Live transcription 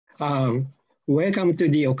Welcome to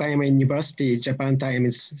the Okayama University Japan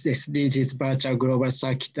Times SDGs Virtual Global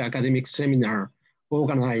Circuit Academic Seminar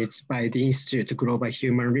organized by the Institute Global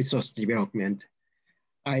Human Resource Development.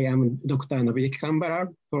 I am Dr. Nobuyuki Kambara,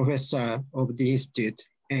 Professor of the Institute,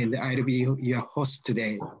 and I'll be your host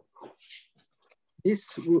today.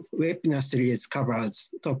 This webinar series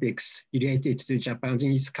covers topics related to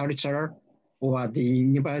Japanese culture or the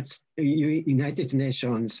United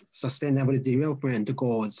Nations Sustainable Development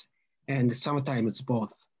Goals, and sometimes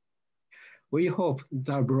both. We hope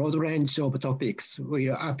the broad range of topics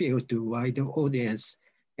will appeal to a wide audience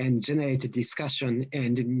and generate discussion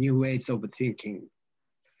and new ways of thinking.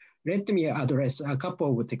 Let me address a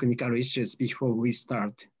couple of technical issues before we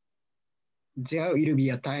start. There will be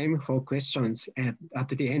a time for questions at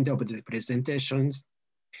the end of the presentations.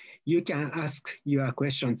 You can ask your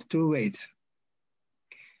questions two ways.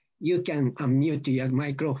 You can unmute your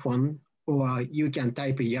microphone, or you can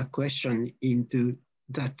type your question into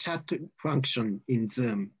the chat function in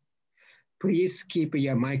Zoom. Please keep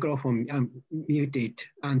your microphone muted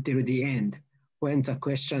until the end when the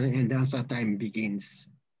question and answer time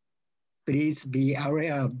begins. Please be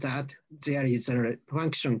aware that there is a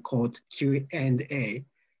function called Q&A.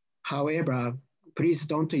 However, please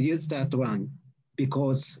don't use that one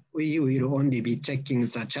because we will only be checking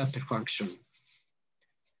the chat function.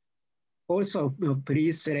 Also,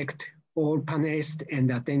 please select all panelists and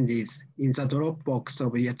attendees in the Dropbox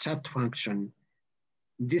of your chat function.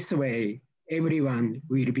 This way, everyone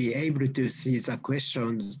will be able to see the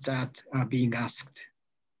questions that are being asked.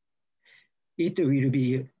 It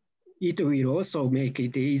will also make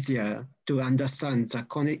it easier to understand the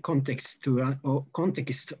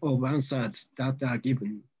context of answers that are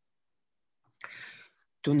given.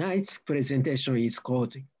 Tonight's presentation is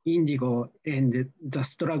called Indigo and the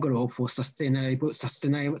Struggle for Sustainable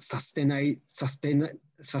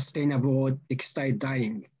Textile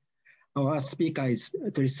Dyeing. Our speaker is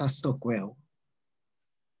Teresa Stockwell.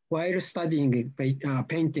 While studying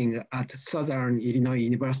painting at Southern Illinois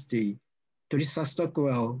University, Teresa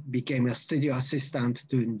Stockwell became a studio assistant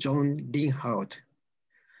to John Linhart,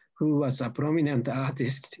 who was a prominent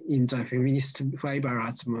artist in the feminist fiber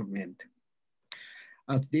arts movement.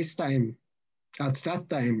 At that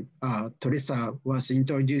time, Teresa was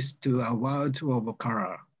introduced to a world of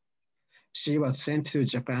color. She was sent to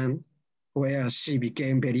Japan, where she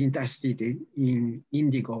became very interested in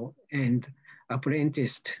indigo and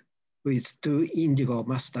apprenticed with 2 indigo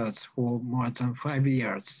masters for more than 5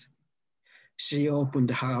 years. She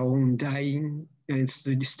opened her own dyeing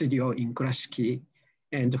studio in Kurashiki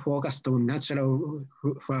and focused on natural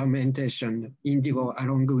fermentation indigo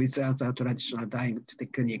along with other traditional dyeing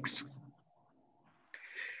techniques.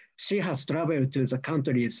 She has traveled to the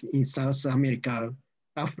countries in South America,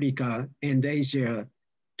 Africa, and Asia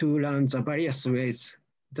to learn the various ways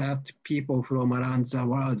that people from around the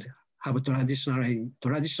world have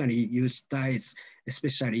traditionally used dyes,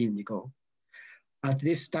 especially indigo. At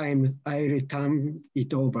this time, I return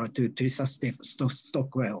it over to Teresa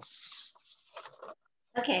Stockwell.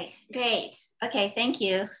 Okay, great. Okay, thank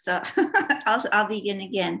you. So I'll begin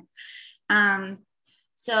again.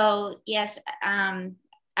 So yes,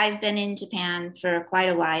 I've been in Japan for quite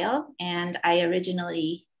a while, and I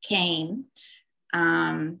originally came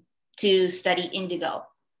to study indigo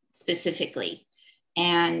specifically.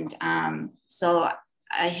 And so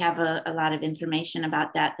I have a lot of information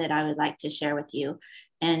about that I would like to share with you.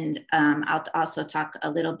 And I'll also talk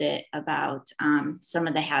a little bit about some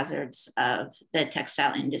of the hazards of the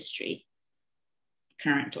textile industry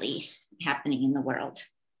currently happening in the world.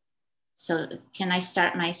 So can I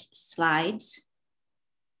start my slides?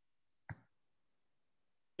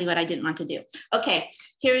 What I didn't want to do. Okay,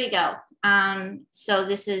 here we go. So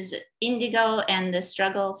this is Indigo and the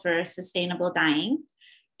Struggle for Sustainable Dyeing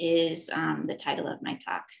is the title of my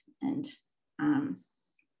talk. And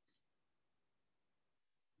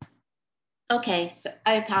okay, so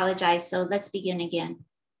I apologize. So let's begin again.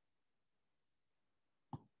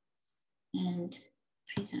 And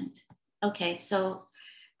present. Okay, so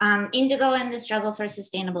Indigo and the Struggle for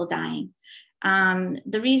Sustainable Dyeing.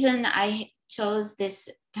 The reason I chose this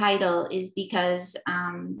title is because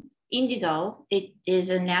indigo, it is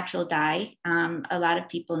a natural dye. A lot of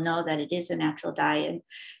people know that it is a natural dye, and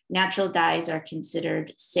natural dyes are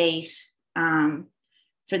considered safe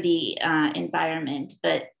for the environment,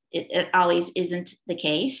 but it always isn't the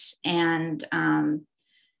case. And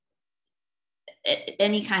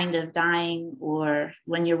any kind of dyeing, or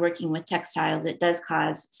when you're working with textiles, it does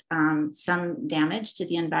cause some damage to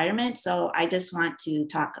the environment. So I just want to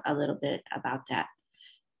talk a little bit about that.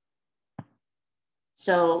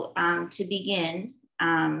 So to begin,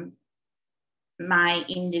 my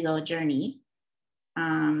indigo journey.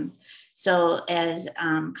 So as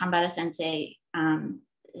Kambara Sensei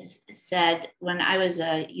said, when I was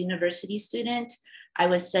a university student, I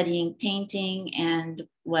was studying painting and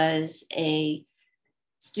was a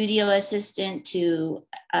studio assistant to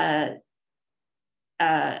a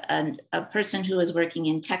person who was working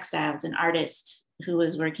in textiles, an artist who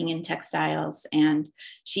was working in textiles. And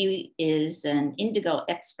she is an indigo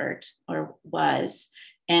expert, or was.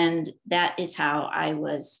 And that is how I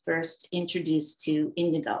was first introduced to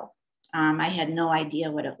indigo. I had no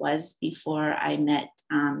idea what it was before I met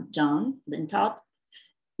Joan Lintolt,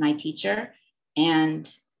 my teacher. And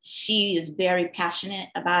she is very passionate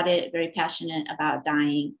about it, very passionate about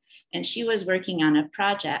dyeing. And she was working on a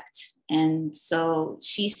project. And so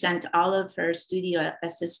she sent all of her studio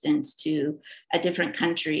assistants to a different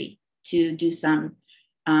country to do some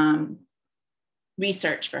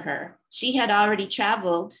research for her. She had already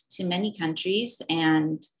traveled to many countries,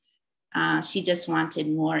 and she just wanted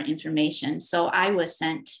more information. So I was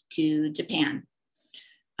sent to Japan.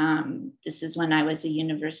 This is when I was a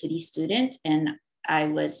university student, and I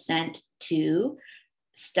was sent to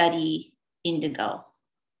study indigo.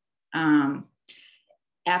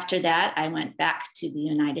 After that, I went back to the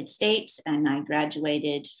United States and I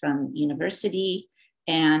graduated from university,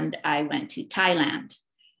 and I went to Thailand.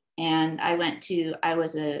 And I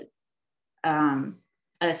was a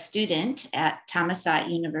student at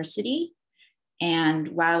Thammasat University. And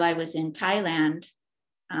while I was in Thailand,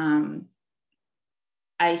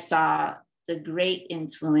 I saw the great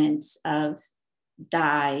influence of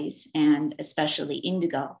dyes, and especially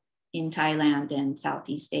indigo, in Thailand and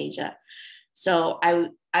Southeast Asia. So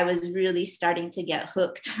I was really starting to get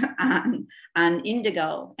hooked on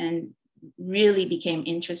indigo, and really became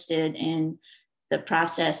interested in the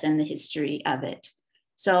process and the history of it.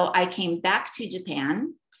 So I came back to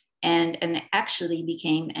Japan and actually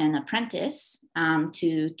became an apprentice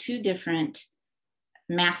to two different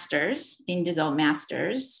masters, indigo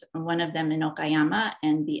masters, one of them in Okayama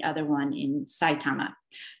and the other one in Saitama.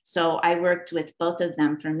 So I worked with both of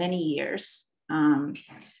them for many years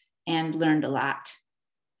and learned a lot.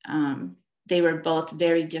 They were both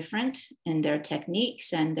very different in their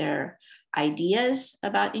techniques and their ideas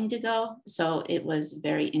about indigo. So it was a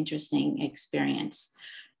very interesting experience.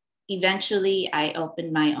 Eventually, I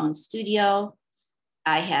opened my own studio.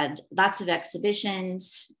 I had lots of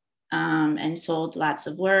exhibitions and sold lots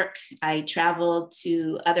of work. I traveled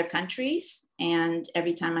to other countries, and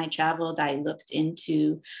every time I traveled, I looked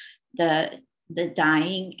into the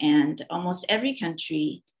dyeing, and almost every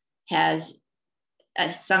country has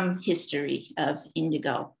some history of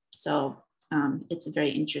indigo. So it's a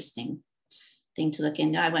very interesting thing to look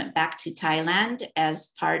into. I went back to Thailand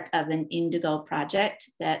as part of an indigo project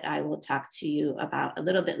that I will talk to you about a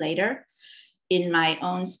little bit later. In my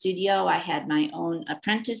own studio, I had my own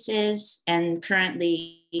apprentices, and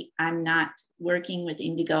currently I'm not working with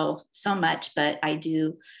indigo so much, but I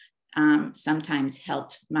do sometimes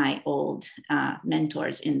help my old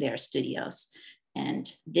mentors in their studios. And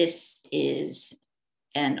this is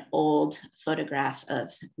an old photograph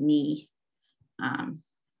of me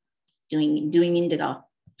doing indigo.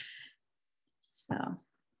 So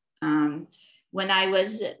when I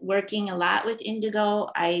was working a lot with indigo,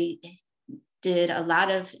 I did a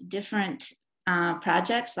lot of different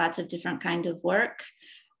projects, lots of different kinds of work.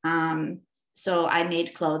 So I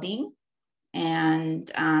made clothing,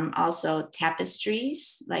 and also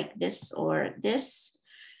tapestries like this or this.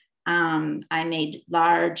 I made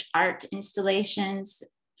large art installations,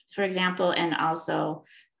 for example, and also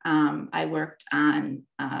I worked on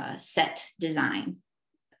set design.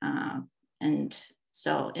 And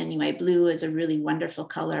so anyway, blue is a really wonderful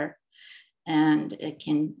color, and it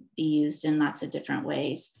can be used in lots of different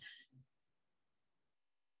ways.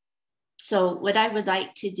 So what I would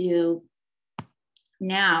like to do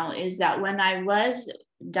now is that when I was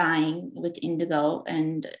dyeing with indigo,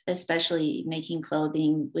 and especially making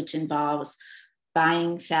clothing, which involves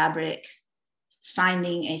buying fabric,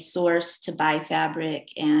 finding a source to buy fabric,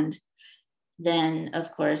 and then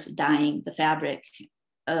of course dyeing the fabric,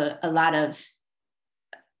 a lot of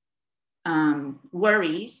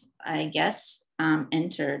worries, I guess,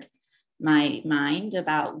 entered my mind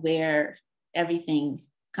about where everything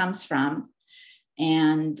comes from.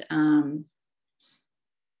 And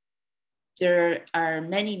there are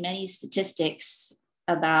many statistics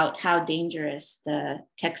about how dangerous the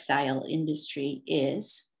textile industry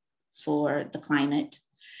is for the climate,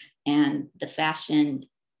 and the fashion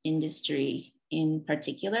industry in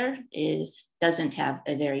particular doesn't have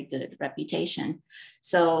a very good reputation.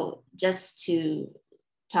 So just to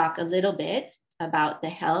talk a little bit about the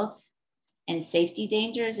health and safety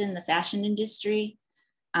dangers in the fashion industry.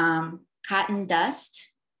 Cotton dust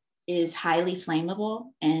is highly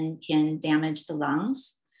flammable and can damage the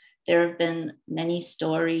lungs. There have been many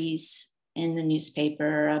stories in the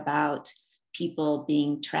newspaper about people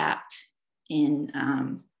being trapped in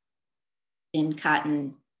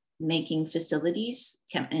cotton making facilities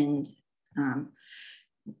and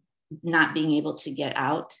not being able to get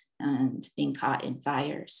out and being caught in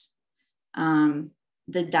fires.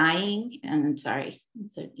 The dyeing and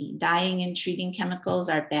treating chemicals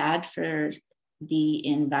are bad for the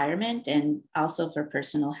environment and also for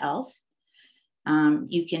personal health.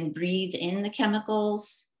 You can breathe in the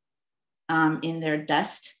chemicals in their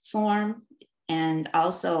dust form, and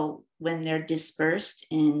also when they're dispersed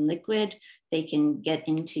in liquid, they can get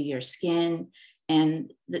into your skin.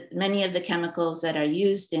 And many of the chemicals that are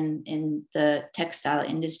used in the textile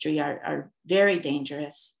industry are very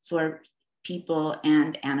dangerous for people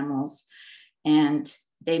and animals. And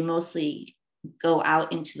they mostly go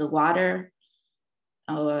out into the water,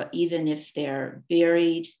 or even if they're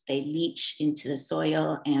buried, they leach into the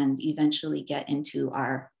soil and eventually get into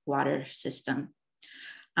our water system.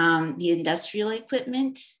 The industrial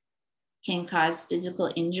equipment can cause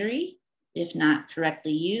physical injury if not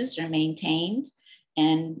correctly used or maintained.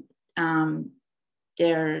 And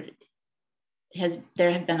there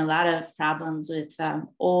have been a lot of problems with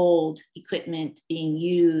old equipment being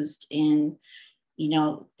used in,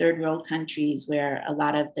 third world countries where a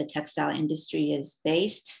lot of the textile industry is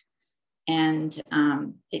based, and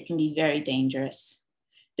it can be very dangerous.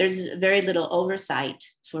 There's very little oversight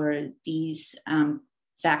for these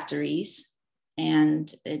factories,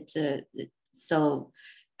 and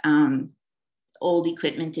old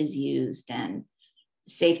equipment is used and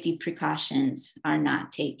safety precautions are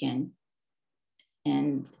not taken.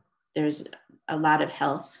 And there's a lot of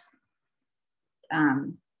health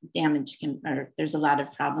damage, there's a lot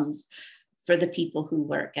of problems for the people who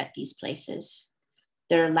work at these places.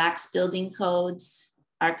 Their lax building codes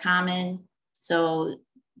are common. So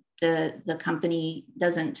the company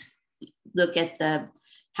doesn't look at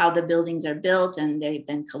how the buildings are built, and they've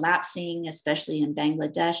been collapsing, especially in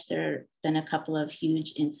Bangladesh. There have been a couple of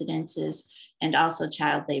huge incidences, and also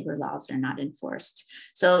child labor laws are not enforced.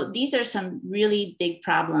 So these are some really big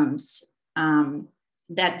problems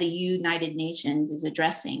that the United Nations is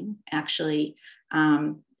addressing, actually,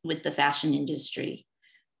 with the fashion industry.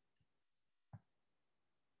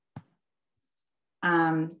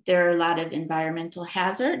 There are a lot of environmental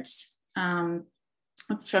hazards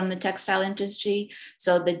from the textile industry.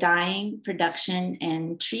 So the dyeing, production,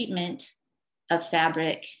 and treatment of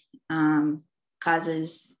fabric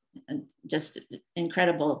causes just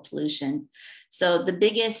incredible pollution. So the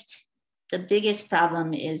biggest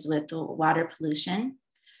problem is with water pollution.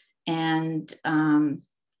 And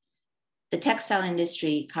the textile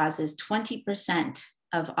industry causes 20%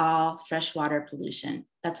 of all freshwater pollution.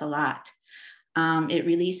 That's a lot. It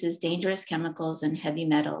releases dangerous chemicals and heavy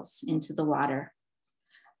metals into the water.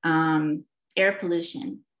 Air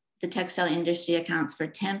pollution. The textile industry accounts for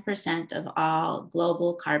 10% of all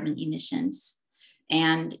global carbon emissions,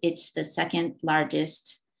 and it's the second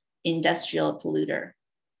largest industrial polluter.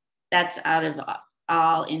 That's out of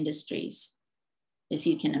all industries, if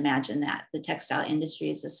you can imagine that. The textile industry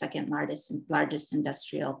is the second largest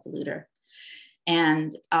industrial polluter.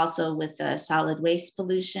 And also with the solid waste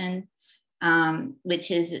pollution, which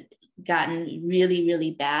has gotten really,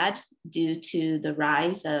 really bad due to the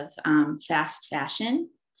rise of fast fashion.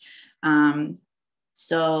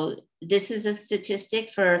 So this is a statistic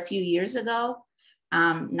for a few years ago.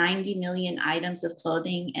 90 million items of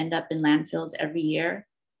clothing end up in landfills every year.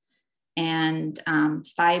 And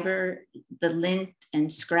fiber, the lint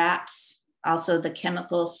and scraps, also the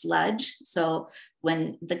chemical sludge. So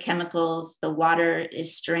when the water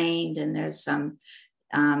is strained and there's some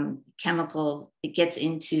chemical, it gets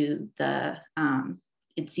into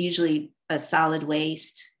it's usually a solid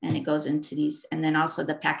waste, and it goes into these, and then also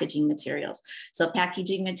the packaging materials. So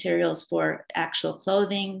packaging materials for actual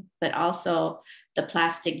clothing, but also the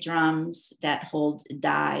plastic drums that hold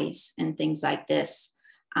dyes and things like this.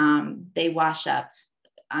 They wash up,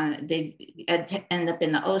 they end up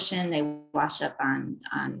in the ocean, they wash up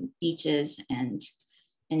on beaches. And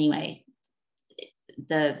anyway,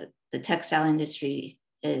 the textile industry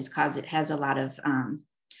has a lot of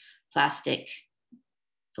plastic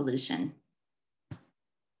pollution.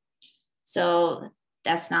 So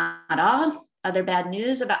that's not all. Other bad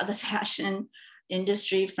news about the fashion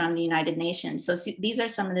industry from the United Nations. So these are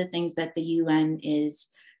some of the things that the UN is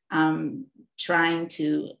trying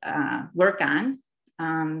to work on.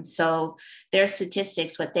 So their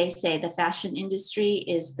statistics, what they say, the fashion industry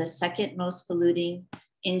is the second most polluting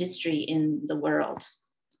industry in the world.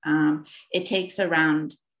 It takes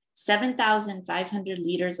around 7,500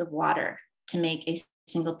 liters of water to make a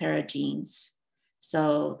single pair of jeans.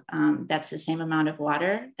 So that's the same amount of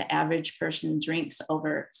water the average person drinks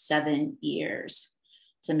over 7 years.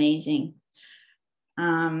 It's amazing.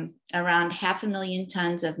 Around 500,000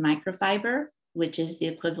 tons of microfiber, which is the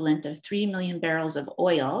equivalent of 3 million barrels of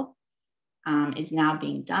oil, is now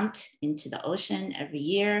being dumped into the ocean every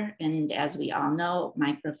year. And as we all know,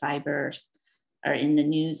 microfibers are in the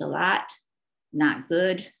news a lot, not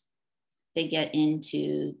good. They get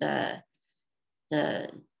into the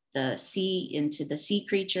sea, into the sea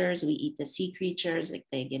creatures. We eat the sea creatures, like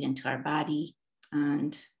they get into our body,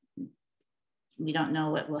 and we don't know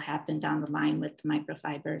what will happen down the line with the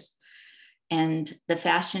microfibers. And the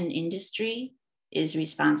fashion industry is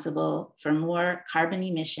responsible for more carbon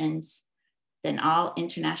emissions than all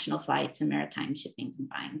international flights and maritime shipping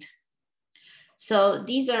combined. So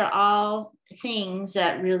these are all things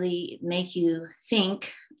that really make you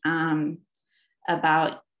think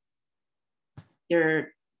about your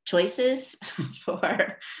choices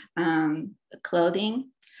for clothing.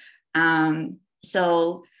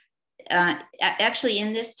 Actually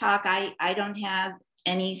in this talk, I don't have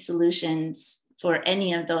any solutions for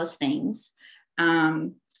any of those things.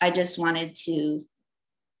 I just wanted to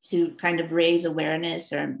kind of raise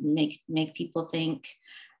awareness or make people think.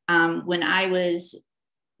 When I was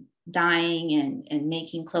dyeing and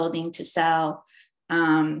making clothing to sell,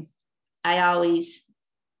 I always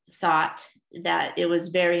thought that it was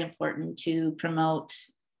very important to promote,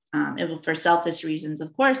 for selfish reasons,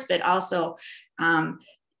 of course, but also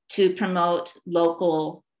to promote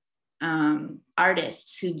local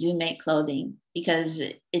artists who do make clothing, because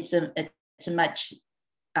it's a much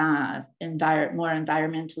more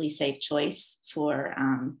environmentally safe choice for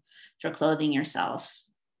clothing yourself,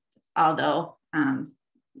 although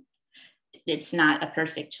it's not a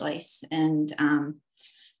perfect choice. And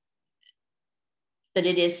but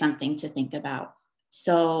it is something to think about.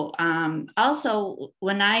 So also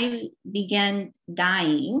when I began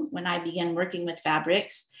dyeing, when I began working with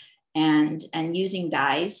fabrics and using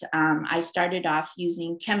dyes, I started off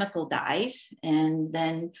using chemical dyes, and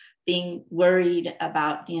then being worried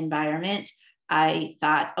about the environment, I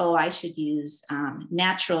thought, oh, I should use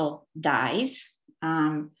natural dyes.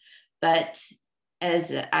 But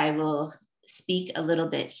as I will speak a little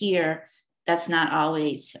bit here, that's not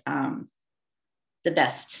always the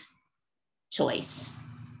best choice.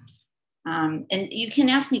 And you can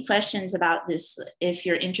ask me questions about this if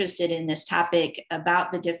you're interested in this topic,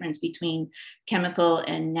 about the difference between chemical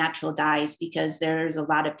and natural dyes, because there's a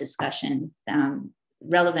lot of discussion,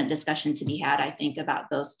 relevant discussion to be had, I think,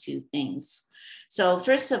 about those two things. So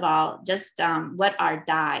first of all, just what are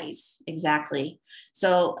dyes exactly?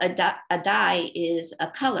 So a dye is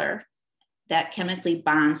a color that chemically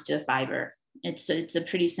bonds to a fiber. It's a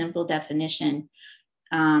pretty simple definition.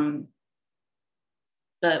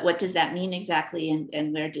 But what does that mean exactly,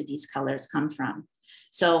 and where do these colors come from?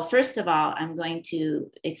 So first of all, I'm going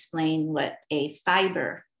to explain what a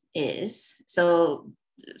fiber is. So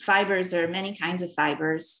fibers, there are many kinds of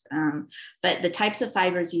fibers, but the types of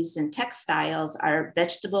fibers used in textiles are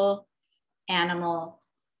vegetable, animal,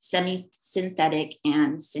 semi-synthetic,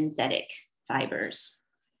 and synthetic fibers.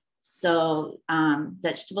 So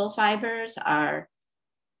vegetable fibers are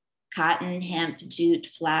cotton, hemp, jute,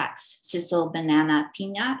 flax, sisal, banana,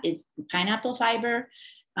 piña is pineapple fiber.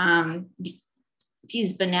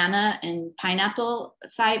 These banana and pineapple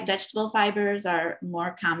vegetable fibers are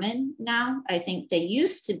more common now. I think they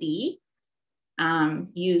used to be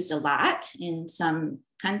used a lot in some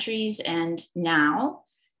countries, and now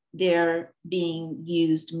they're being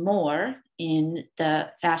used more in the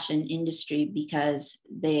fashion industry because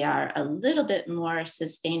they are a little bit more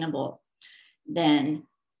sustainable than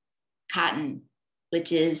cotton,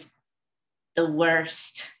 which is the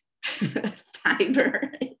worst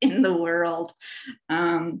fiber in the world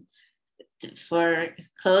for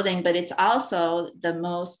clothing, but it's also the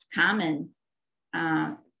most common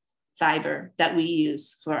fiber that we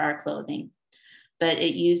use for our clothing. But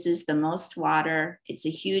it uses the most water. It's a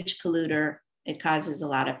huge polluter. It causes a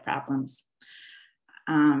lot of problems.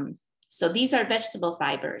 So these are vegetable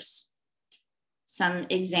fibers. Some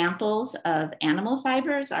examples of animal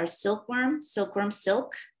fibers are silkworm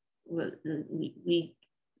silk. We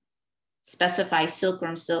specify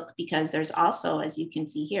silkworm silk because there's also, as you can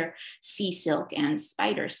see here, sea silk and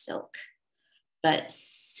spider silk. But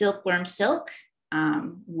silkworm silk,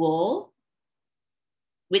 wool,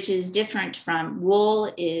 which is different from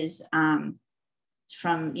wool, is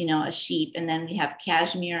from, you know, a sheep. And then we have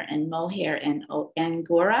cashmere and mohair and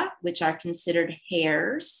angora, which are considered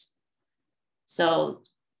hairs. So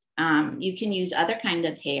you can use other kind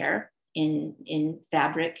of hair in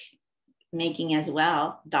fabric making as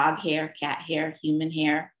well. Dog hair, cat hair, human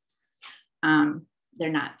hair. They're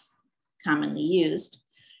not commonly used,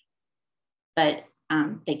 but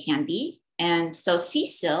they can be. And so sea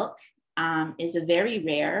silk is a very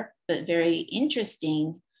rare but very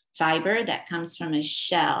interesting fiber that comes from a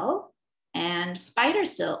shell. And spider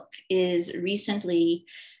silk is recently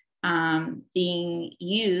being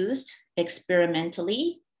used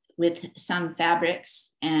experimentally with some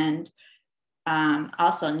fabrics. And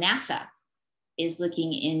also NASA is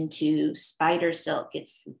looking into spider silk.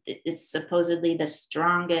 It's supposedly the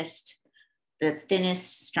strongest, the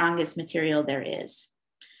thinnest, strongest material there is.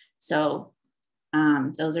 So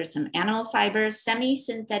those are some animal fibers.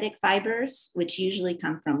 Semi-synthetic fibers, which usually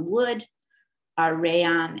come from wood, are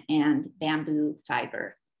rayon and bamboo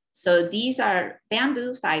fiber. So these are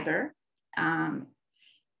bamboo fiber,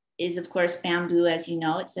 is of course bamboo, as you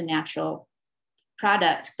know, it's a natural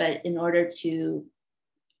product, but in order to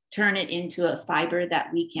turn it into a fiber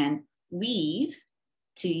that we can weave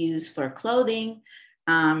to use for clothing,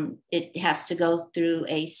 it has to go through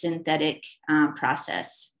a synthetic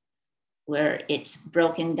process where it's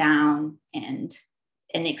broken down and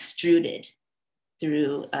extruded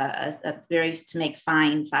through to make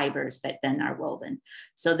fine fibers that then are woven.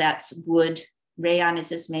 So that's wood. Rayon is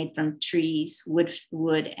just made from trees,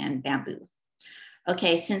 wood and bamboo.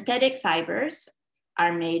 Okay, synthetic fibers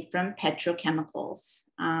are made from petrochemicals.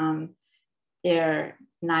 They're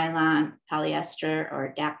nylon, polyester,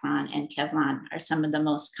 or Dacron and Kevlar are some of the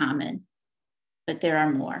most common, but there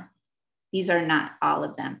are more. These are not all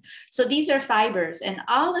of them. So these are fibers, and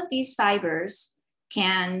all of these fibers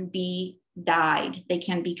can be dyed. They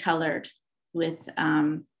can be colored with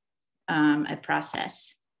a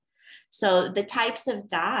process. So the types of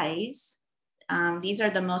dyes, these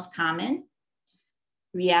are the most common: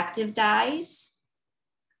 reactive dyes,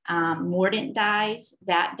 mordant dyes,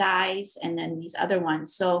 vat dyes, and then these other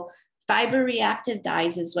ones. So fiber reactive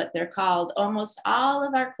dyes is what they're called. Almost all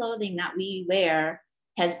of our clothing that we wear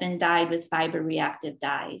has been dyed with fiber reactive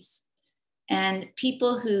dyes. And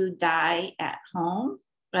people who dye at home,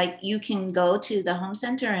 like you can go to the home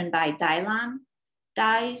center and buy Dylon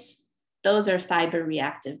dyes. Those are fiber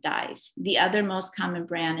reactive dyes. The other most common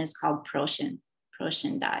brand is called Procion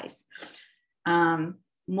dyes.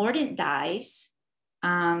 Mordant dyes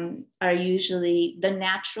are usually the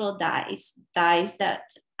natural dyes that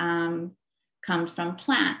come from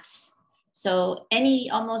plants. So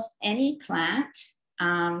almost any plant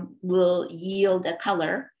will yield a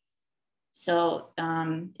color. So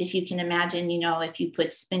if you can imagine, you know, if you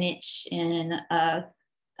put spinach in a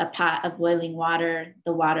pot of boiling water,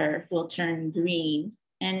 the water will turn green.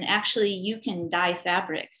 And actually you can dye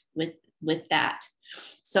fabric with that.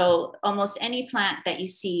 So almost any plant that you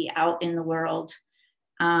see out in the world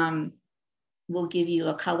will give you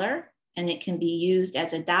a color, and it can be used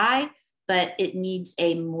as a dye, but it needs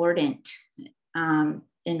a mordant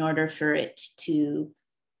in order for it to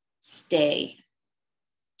stay,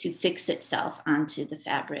 to fix itself onto the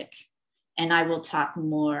fabric. And I will talk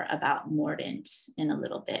more about mordants in a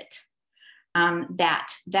little bit. Vat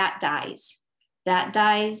dyes. Vat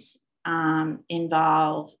dyes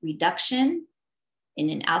involve reduction in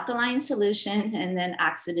an alkaline solution and then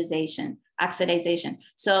oxidization.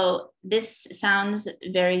 So this sounds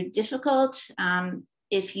very difficult.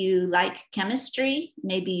 If you like chemistry,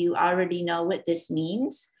 maybe you already know what this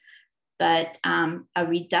means, but a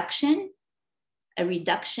reduction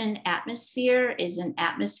atmosphere is an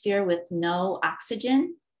atmosphere with no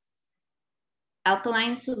oxygen.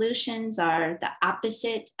 Alkaline solutions are the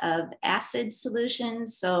opposite of acid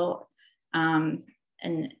solutions. So an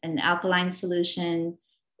alkaline solution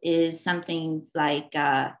is something like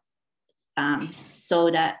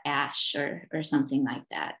soda ash or something like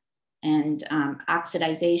that. And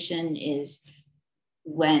oxidization is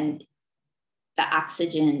when the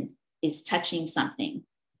oxygen is touching something.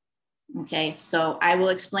 Okay, so I will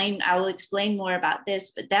explain more about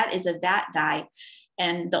this, but that is a vat dye.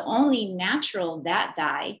 And the only natural vat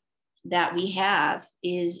dye that we have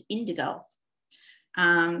is indigo.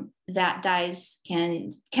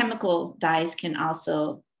 Chemical dyes can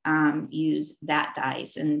also use vat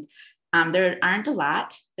dyes. And there aren't a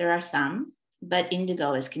lot, there are some, but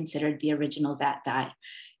indigo is considered the original vat dye.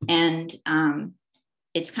 And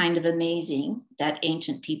it's kind of amazing that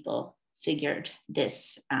ancient people figured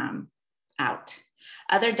this out.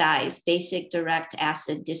 Other dyes: basic, direct,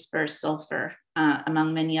 acid, dispersed, sulfur.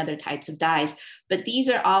 among many other types of dyes. But these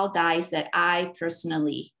are all dyes that I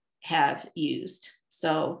personally have used.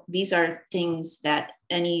 So these are things that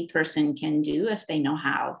any person can do if they know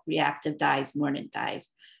how: reactive dyes, mordant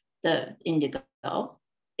dyes, the indigo,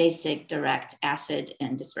 basic, direct, acid,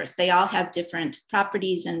 and disperse. They all have different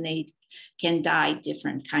properties and they can dye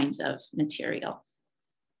different kinds of material.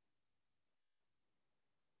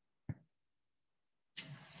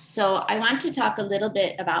 So I want to talk a little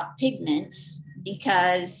bit about pigments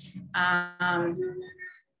because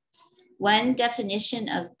one definition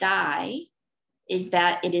of dye is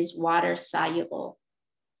that it is water soluble.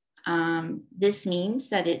 This means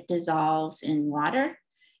that it dissolves in water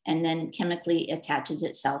and then chemically attaches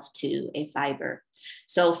itself to a fiber.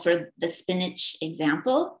 So for the spinach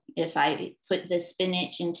example, if I put the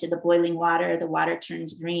spinach into the boiling water, the water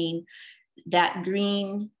turns green. That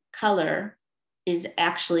green color is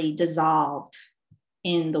actually dissolved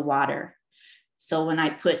in the water. So when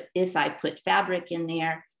if I put fabric in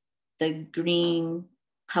there, the green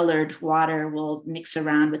colored water will mix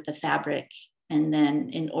around with the fabric. And then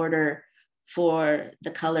in order for the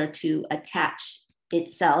color to attach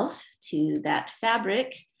itself to that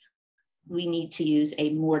fabric, we need to use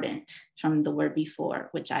a mordant from the word before,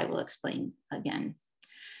 which I will explain again.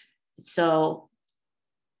 So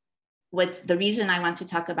the reason I want to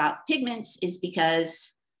talk about pigments is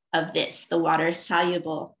because of this, the water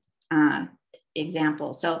soluble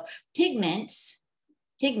example. So pigments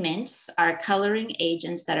are coloring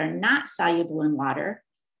agents that are not soluble in water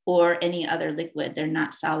or any other liquid. They're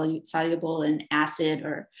not soluble in acid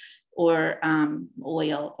or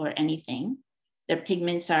oil or anything. Their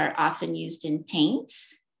pigments are often used in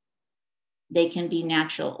paints. They can be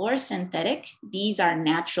natural or synthetic. These are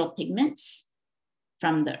natural pigments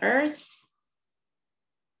from the earth.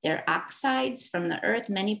 They're oxides from the earth.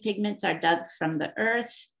 Many pigments are dug from the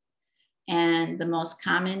earth. And the most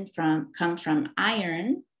common come from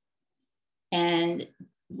iron. And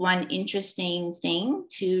one interesting thing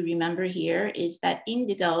to remember here is that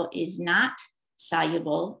indigo is not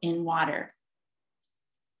soluble in water.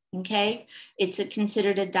 Okay, it's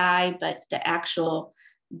considered a dye, but the actual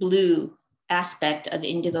blue aspect of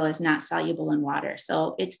indigo is not soluble in water.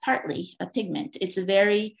 So it's partly a pigment. It's a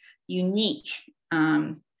very unique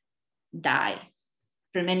dye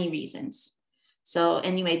for many reasons. So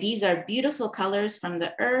anyway, these are beautiful colors from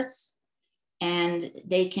the earth, and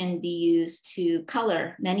they can be used to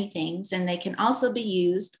color many things. And they can also be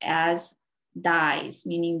used as dyes,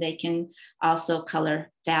 meaning they can also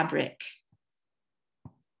color fabric.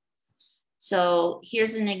 So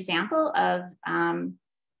here's an example of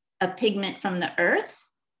a pigment from the earth.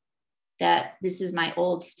 This is my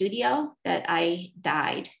old studio that I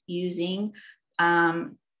dyed using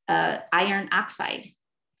iron oxide.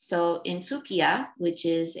 So in Fukuoka, which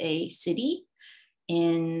is a city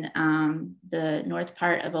in the north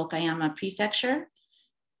part of Okayama Prefecture,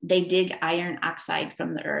 they dig iron oxide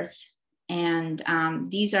from the earth. And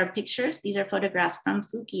these are pictures, these are photographs from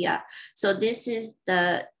Fukuoka. So this is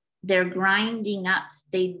they're grinding up,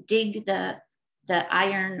 they dig the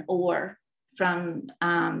iron ore from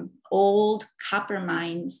old copper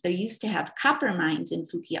mines. There used to have copper mines in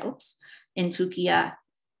Fukuoka,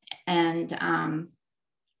 and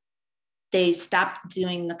they stopped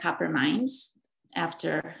doing the copper mines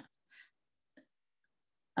after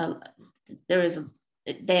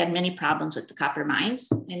they had many problems with the copper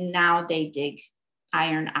mines, and now they dig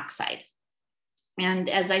iron oxide. And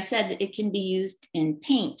as I said, it can be used in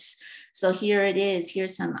paints. So here it is,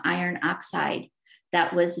 here's some iron oxide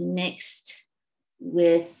that was mixed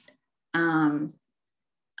with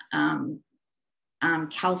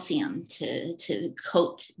calcium to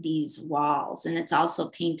coat these walls, and it's also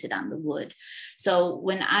painted on the wood. So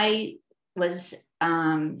when I was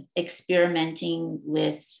experimenting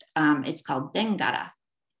with, it's called bengara.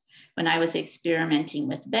 When I was experimenting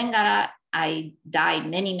with bengara, I dyed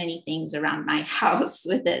many, many things around my house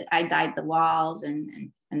with it. I dyed the walls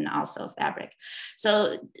and also fabric.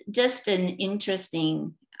 So just an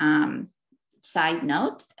interesting side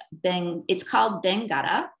note, it's called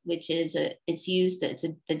bengara, which is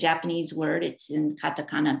the Japanese word, it's in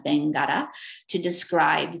katakana bengara, to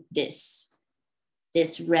describe this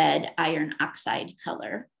red iron oxide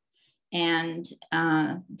color. And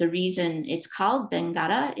the reason it's called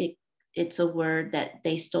bengara, it's a word that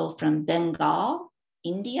they stole from Bengal,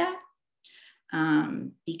 India,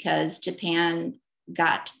 because Japan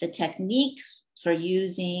got the technique for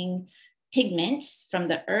using pigments from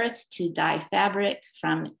the earth to dye fabric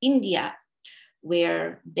from India,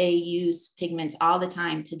 where they use pigments all the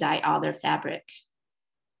time to dye all their fabric.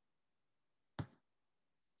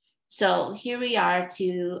 So here we are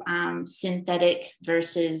to synthetic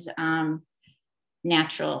versus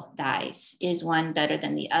natural dyes. Is one better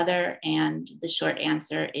than the other? And the short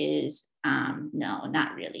answer is no,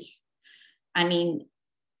 not really. I mean,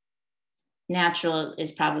 natural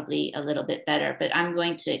is probably a little bit better, but I'm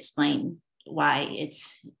going to explain why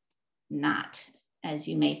it's not, as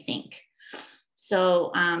you may think.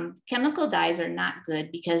 So chemical dyes are not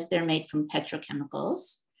good because they're made from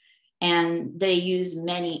petrochemicals, and they use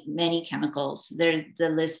many, many chemicals. The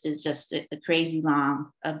list is just a crazy long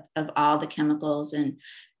of all the chemicals, and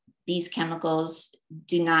these chemicals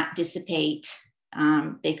do not dissipate.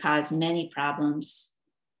 They cause many problems,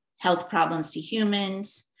 health problems to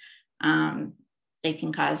humans. They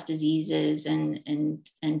can cause diseases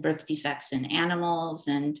and birth defects in animals,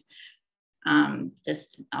 and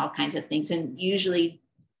just all kinds of things. And usually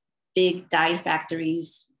big dye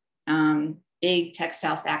factories, big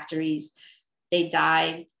textile factories, they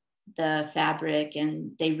dye the fabric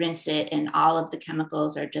and they rinse it, and all of the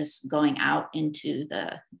chemicals are just going out into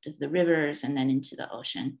the rivers and then into the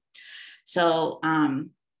ocean. So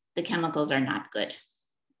the chemicals are not good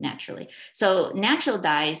naturally. So natural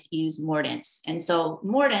dyes use mordants. And so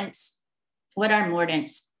mordants, what are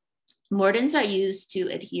mordants? Mordants are used to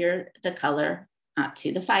adhere the color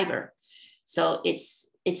to the fiber. So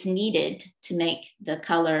it's needed to make the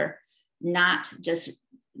color not just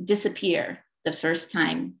disappear the first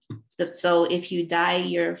time. So if you dye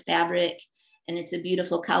your fabric and it's a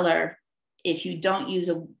beautiful color, if you don't use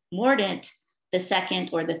a mordant, the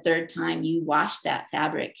second or the third time you wash that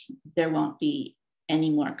fabric, there won't be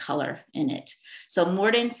any more color in it. So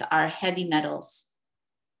mordants are heavy metals,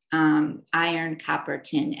 iron, copper,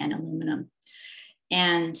 tin, and aluminum.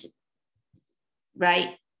 And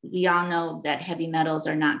right, we all know that heavy metals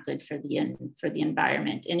are not good for the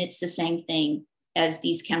environment. And it's the same thing as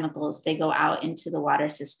these chemicals. They go out into the water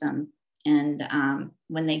system, and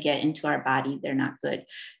when they get into our body, they're not good.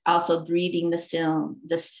 Also, breathing the film,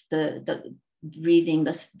 breathing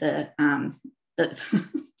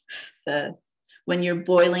when you're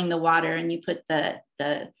boiling the water and you put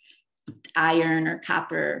the iron or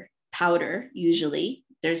copper powder, usually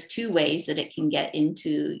there's two ways that it can get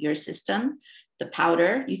into your system. The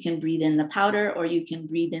powder, you can breathe in the powder, or you can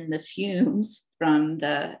breathe in the fumes from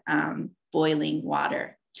the boiling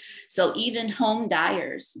water. So even home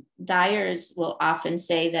dyers will often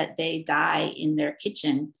say that they dye in their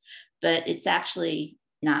kitchen, but it's actually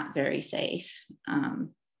not very safe. And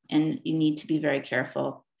you need to be very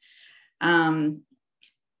careful.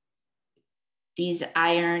 These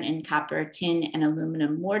iron and copper, tin, and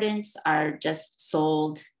aluminum mordants are just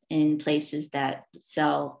sold in places that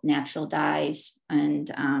sell natural dyes,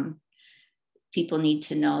 and people need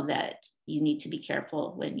to know that you need to be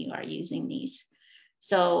careful when you are using these.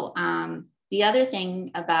 So the other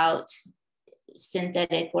thing about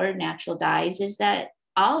synthetic or natural dyes is that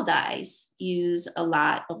all dyes use a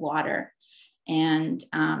lot of water, and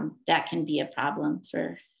that can be a problem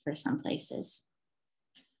for some places.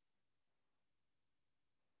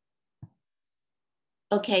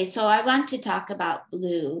 Okay, so I want to talk about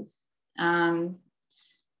blue. The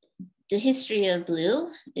history of blue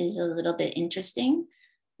is a little bit interesting.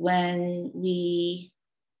 When we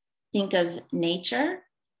think of nature,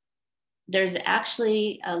 there's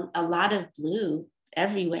actually a lot of blue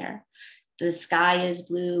everywhere. The sky is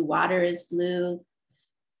blue, water is blue.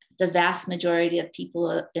 The vast majority of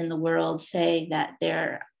people in the world say that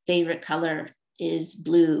their favorite color is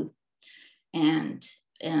blue. And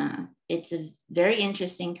it's a very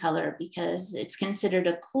interesting color because it's considered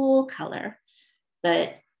a cool color,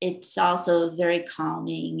 but it's also very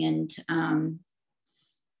calming, and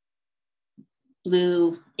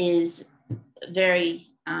blue is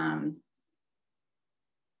very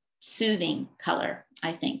soothing color,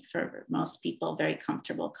 I think, for most people, very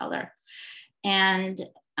comfortable color. And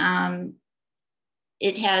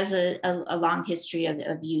it has a long history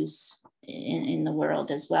of use in the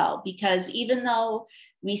world as well, because even though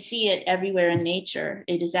we see it everywhere in nature,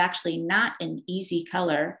 it is actually not an easy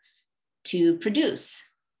color to produce.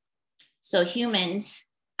 So humans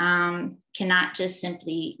cannot just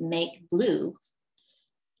simply make blue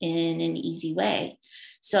in an easy way.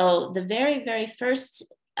 So the very, very first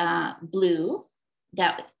blue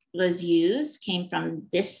that was used came from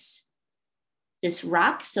this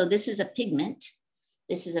rock. So this is a pigment.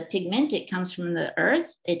 This is a pigment. It comes from the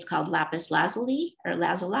earth. It's called lapis lazuli or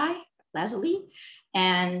lazuli.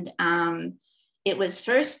 And it was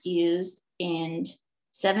first used in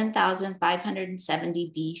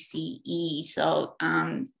 7,570 BCE. So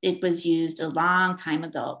it was used a long time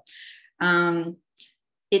ago.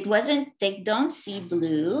 It wasn't, they don't see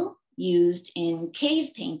blue used in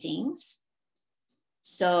cave paintings.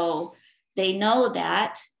 So they know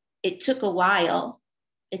that it took a while.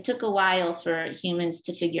 It took a while for humans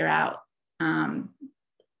to figure out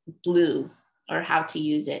blue or how to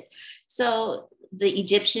use it. So the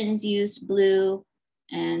Egyptians used blue,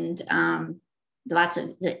 and lots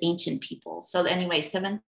of the ancient people. So anyway,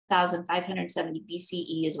 7,570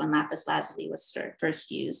 BCE is when lapis lazuli was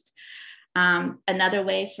first used. Another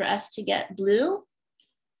way for us to get blue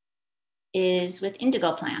is with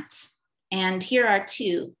indigo plants. And here are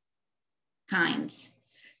two kinds.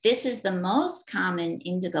 This is the most common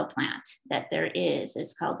indigo plant that there is.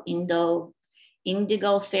 It's called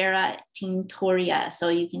Indigofera tinctoria. So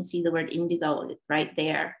you can see the word indigo right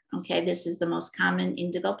there. Okay, this is the most common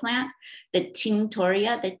indigo plant. The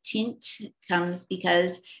tinctoria, the tint comes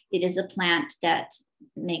because it is a plant that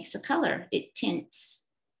makes a color. It tints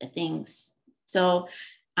things. So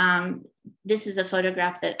this is a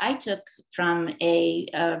photograph that I took from a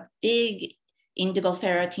big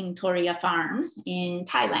Indigofera tinctoria farm in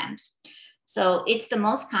Thailand. So it's the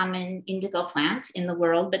most common indigo plant in the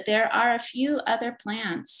world, but there are a few other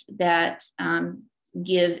plants that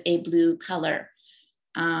give a blue color.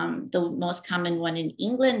 The most common one in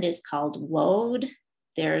England is called woad.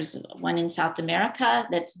 There's one in South America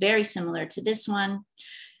that's very similar to this one.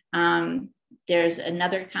 There's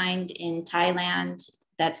another kind in Thailand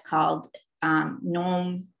that's called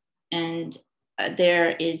nom, and there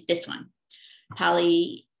is this one,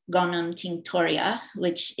 Polygonum tinctoria,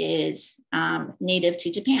 which is native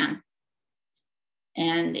to Japan.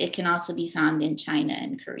 And it can also be found in China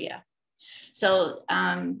and Korea. So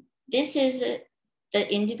this is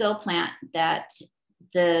the indigo plant that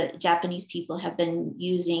the Japanese people have been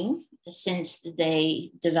using since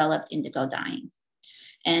they developed indigo dyeing.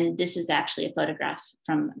 And this is actually a photograph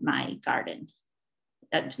from my garden.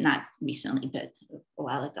 Not recently, but a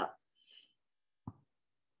while ago.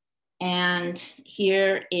 And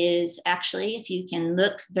here is actually, if you can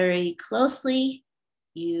look very closely,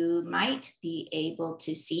 you might be able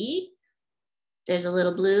to see there's a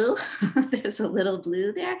little blue. There's a little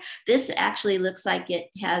blue there. This actually looks like it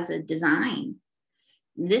has a design.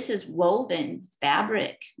 This is woven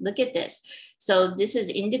fabric. Look at this. So this is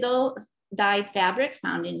indigo dyed fabric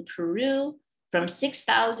found in Peru from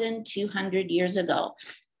 6,200 years ago.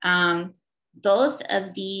 Both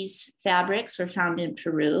of these fabrics were found in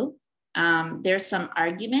Peru. There's some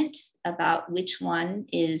argument about which one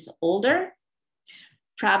is older.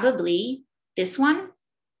 Probably this one,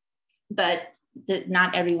 but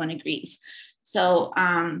not everyone agrees. So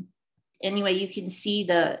anyway, you can see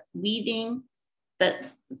the weaving, but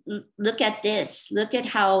look at this. Look at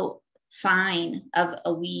how fine of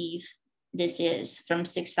a weave this is from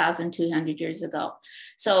 6,200 years ago.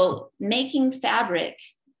 So making fabric,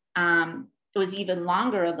 it was even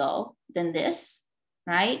longer ago than this,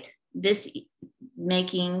 right? This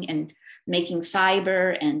making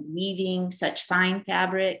fiber and weaving such fine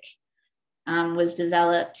fabric was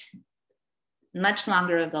developed much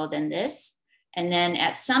longer ago than this. And then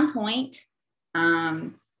at some point,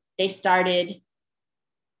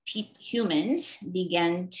 humans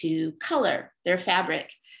began to color their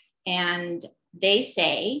fabric. And they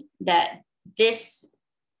say that this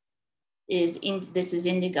is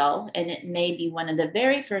indigo, and it may be one of the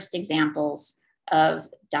very first examples of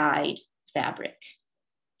dyed fabric.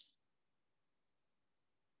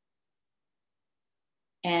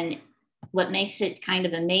 And what makes it kind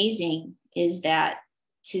of amazing is that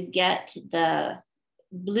to get the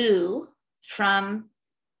blue from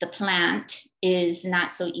the plant is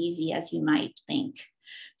not so easy as you might think.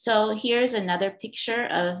 So here's another picture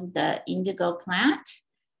of the indigo plant,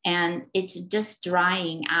 and it's just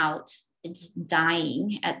drying out. It's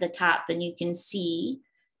dying at the top, and you can see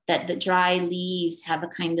that the dry leaves have a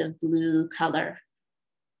kind of blue color.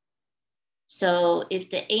 So if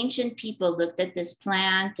the ancient people looked at this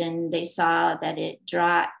plant and they saw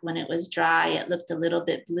that when it was dry, it looked a little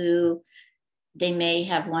bit blue, they may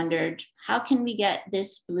have wondered, how can we get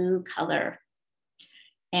this blue color?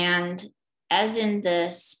 And as in the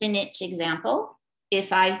spinach example,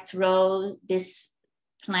 if I throw this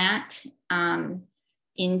plant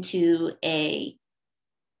into a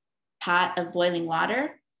pot of boiling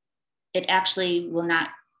water, it actually will not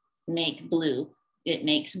make blue. It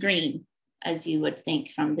makes green, as you would think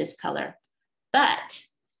from this color. But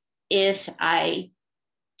if I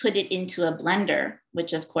put it into a blender,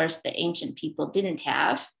 which of course the ancient people didn't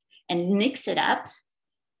have, and mix it up,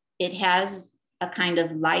 it has a kind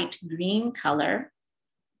of light green color,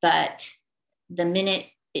 but the minute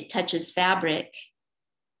it touches fabric,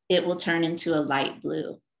 it will turn into a light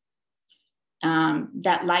blue.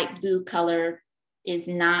 That light blue color is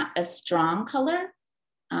not a strong color.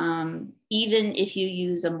 Even if you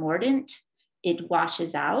use a mordant, it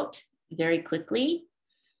washes out very quickly.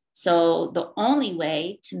 So the only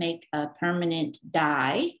way to make a permanent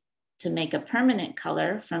dye, to make a permanent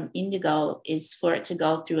color from indigo, is for it to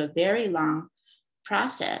go through a very long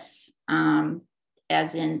process,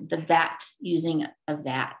 as in the vat, using a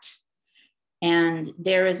vat. And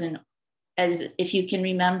there is as if you can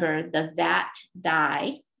remember, the vat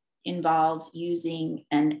dye involves using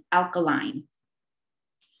an alkaline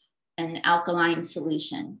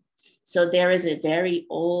solution. So there is a very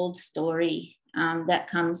old story that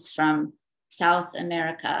comes from South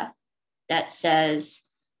America that says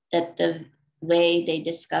that the way they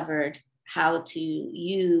discovered how to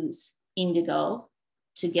use indigo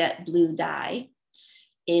to get blue dye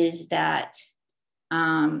is that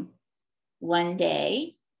one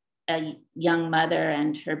day a young mother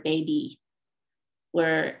and her baby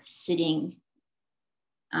were sitting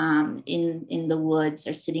in the woods,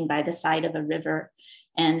 or sitting by the side of a river,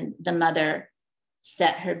 and the mother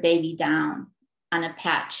set her baby down on a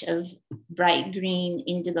patch of bright green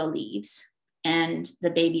indigo leaves, and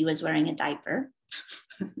the baby was wearing a diaper.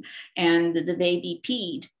 And the baby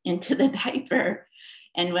peed into the diaper,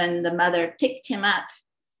 and when the mother picked him up,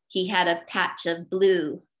 he had a patch of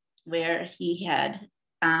blue where he had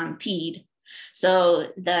peed.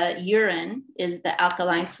 So the urine is the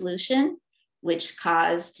alkaline solution, which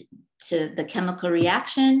caused the chemical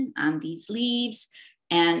reaction on these leaves,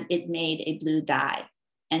 and it made a blue dye.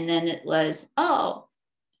 And then it was, oh,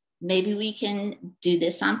 maybe we can do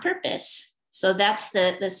this on purpose. So that's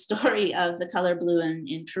the story of the color blue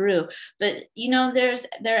in Peru. But you know, there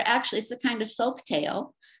actually, it's a kind of folk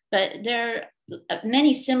tale, but there are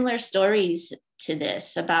many similar stories to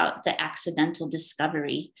this about the accidental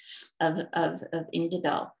discovery of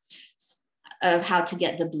indigo, of how to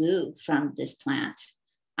get the blue from this plant.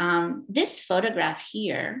 This photograph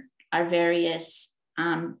here are various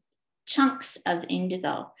chunks of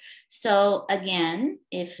indigo. So again,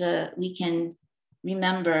 if we can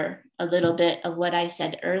remember a little bit of what I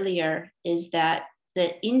said earlier, is that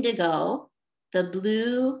the indigo, the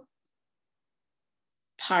blue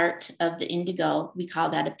part of the indigo, we call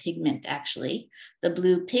that a pigment actually. The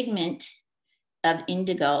blue pigment of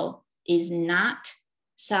indigo is not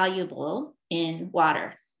soluble in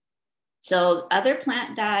water. So other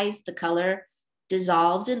plant dyes, the color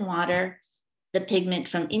dissolves in water. The pigment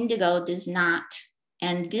from indigo does not.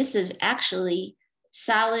 And this is actually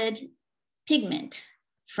solid pigment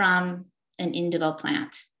from an indigo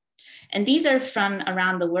plant. And these are from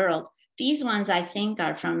around the world. These ones I think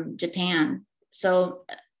are from Japan. So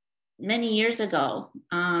many years ago,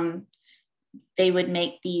 they would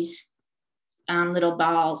make these little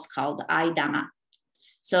balls called aidama.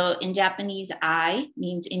 So in Japanese, ai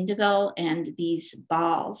means indigo, and these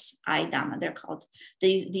balls, aidama, they're called.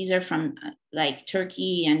 These are from like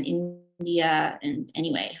Turkey and India, and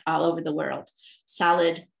anyway, all over the world.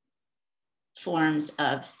 Solid forms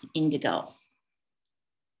of indigo,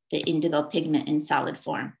 the indigo pigment in solid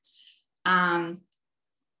form. How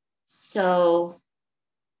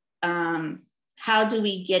do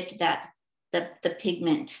we get that the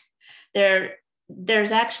pigment? There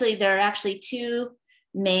are actually two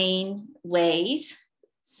main ways.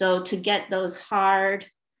 So to get those hard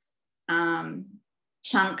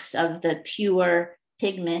chunks of the pure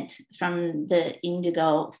pigment from the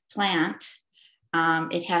indigo plant,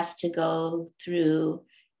 it has to go through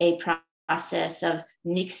a process of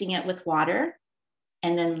mixing it with water,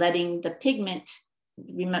 and then letting the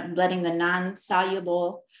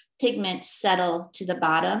non-soluble pigment settle to the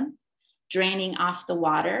bottom, draining off the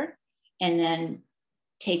water, and then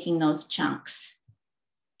taking those chunks,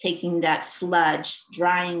 taking that sludge,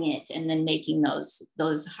 drying it, and then making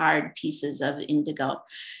those hard pieces of indigo.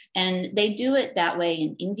 And they do it that way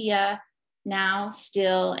in India now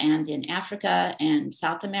still, and in Africa and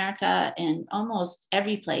South America and almost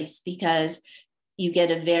every place, because you get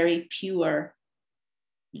a very pure,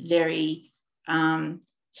 very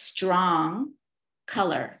strong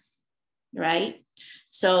color, right?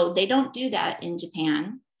 So they don't do that in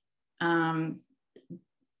Japan.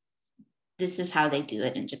 This is how they do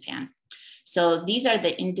it in Japan. So these are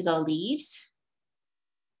the indigo leaves,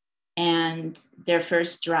 and they're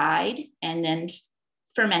first dried and then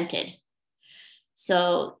fermented.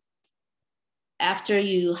 So after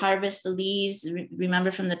you harvest the leaves,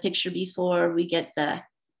 remember from the picture before, we get the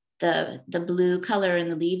blue color in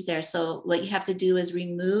the leaves there. So what you have to do is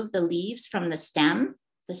remove the leaves from the stem.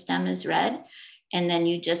 The stem is red. And then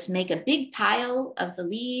you just make a big pile of the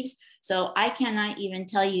leaves. So I cannot even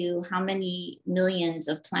tell you how many millions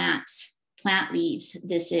of plant leaves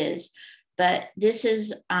this is, but this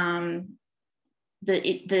is the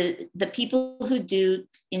people who do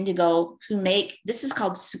indigo, who make, this is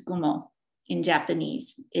called tsukumo in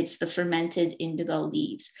Japanese. It's the fermented indigo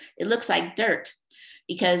leaves. It looks like dirt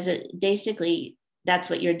because basically that's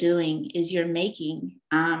what you're doing, is you're making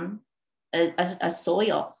a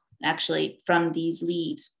soil actually from these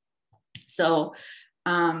leaves. So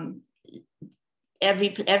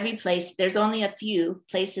every place, there's only a few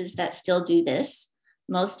places that still do this.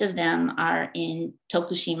 Most of them are in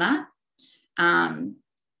Tokushima.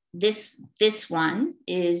 This one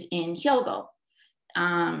is in Hyogo.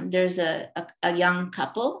 There's a young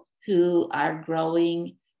couple who are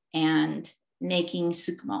growing and making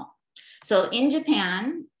tsukumo. So in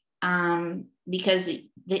Japan, because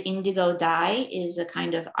the indigo dye is a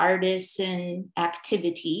kind of artisan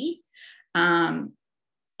activity, and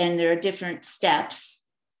there are different steps,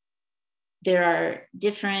 there are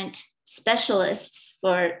different specialists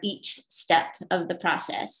for each step of the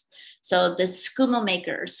process. So the tsukumo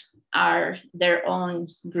makers are their own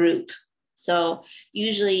group. So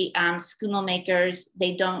usually tsukumo makers,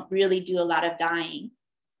 they don't really do a lot of dyeing.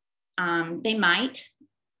 They might,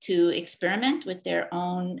 to experiment with their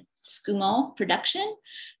own tsukumo production,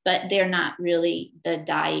 but they're not really the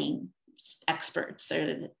dyeing experts.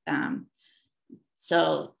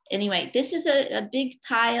 So anyway, this is a big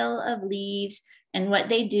pile of leaves, and what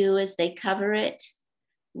they do is they cover it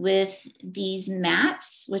with these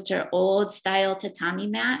mats, which are old style tatami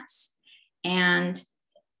mats, and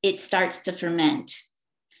it starts to ferment.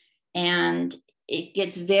 And it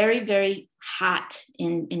gets very, very hot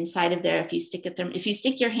inside of there. If you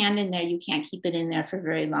stick your hand in there, you can't keep it in there for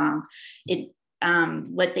very long.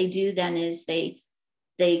 What they do then is they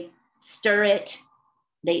stir it,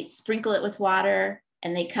 they sprinkle it with water,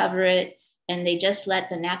 and they cover it, and they just let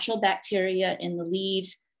the natural bacteria in the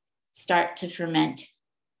leaves start to ferment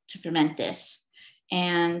this.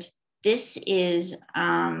 And this is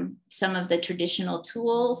some of the traditional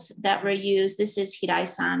tools that were used. This is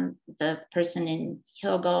Hirai-san, the person in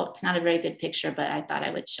Hyogo. It's not a very good picture, but I thought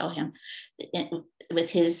I would show him with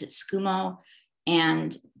his tsukumo.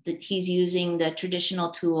 And he's using the traditional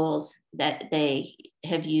tools that they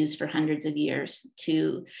have used for hundreds of years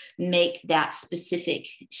to make that specific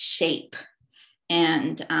shape.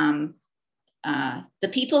 And the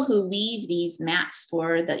people who weave these mats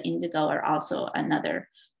for the indigo are also another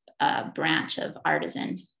branch of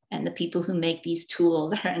artisan, and the people who make these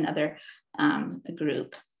tools are another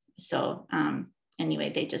group. So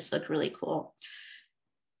anyway, they just look really cool.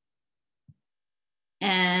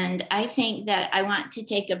 And I think that I want to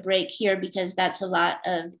take a break here because that's a lot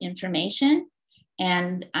of information.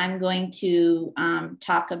 And I'm going to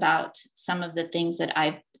talk about some of the things that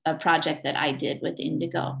a project that I did with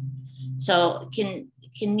indigo. So can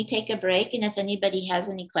we take a break? And if anybody has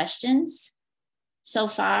any questions so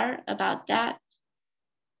far about that?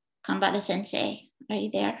 Kanbara sensei, are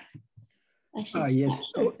you there? Yes,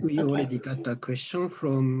 we already got a question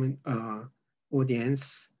from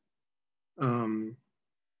audience. Can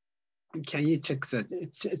you check the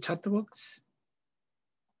chat box?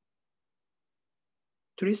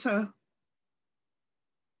 Teresa?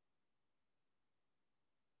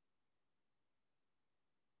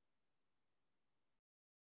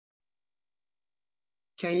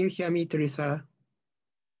 Can you hear me, Teresa?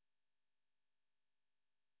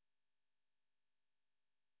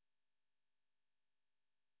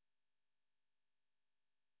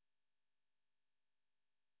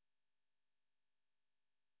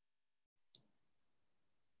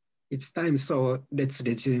 It's time, so let's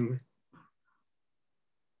resume.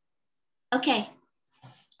 Okay,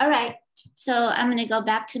 all right. So I'm gonna go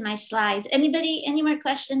back to my slides. Anybody, any more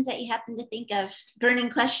questions that you happen to think of? Burning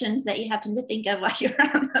questions that you happen to think of while you're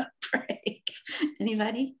on the break?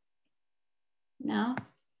 Anybody? No?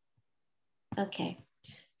 Okay,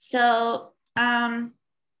 so,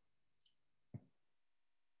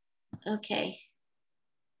 okay.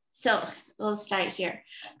 So we'll start here.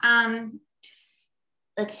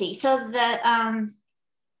 Let's see, so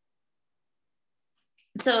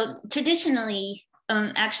so traditionally,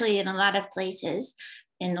 actually in a lot of places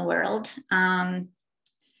in the world,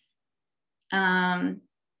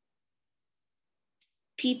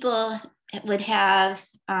 people would have,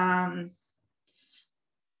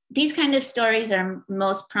 these kind of stories are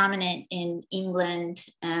most prominent in England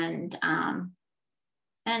and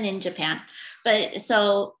in Japan. But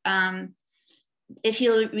so if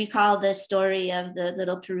you recall the story of the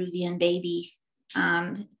little Peruvian baby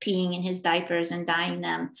peeing in his diapers and dyeing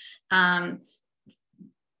them,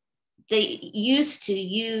 they used to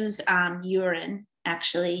use urine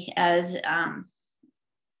actually as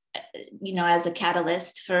as a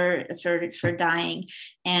catalyst for dyeing.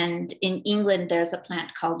 And in England, there's a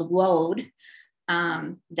plant called woad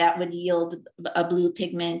that would yield a blue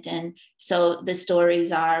pigment. And so the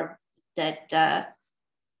stories are that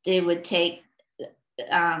they would take,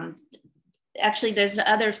 actually there's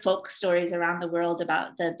other folk stories around the world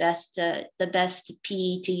about the best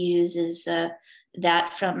pee to use is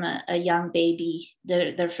that from a young baby,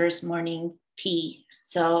 their first morning pee.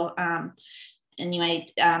 So anyway,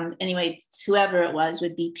 whoever it was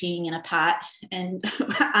would be peeing in a pot and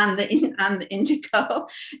on the indigo,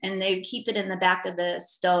 and they would keep it in the back of the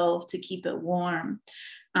stove to keep it warm,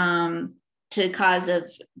 to a cause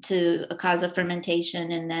of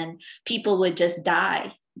fermentation, and then people would just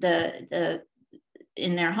die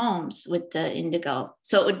in their homes with the indigo.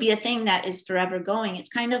 So it would be a thing that is forever going. It's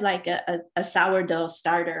kind of like a sourdough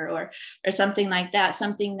starter or something like that,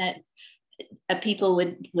 something that people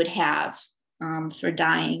would have for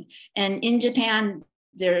dyeing. And in Japan,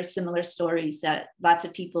 there are similar stories that lots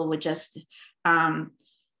of people would just,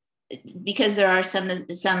 because there are some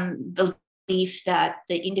belief that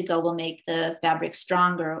the indigo will make the fabric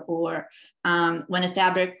stronger, or when a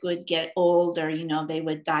fabric would get old, or they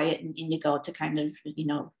would dye it in indigo to kind of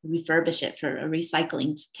refurbish it for a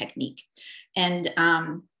recycling technique. And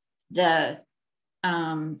the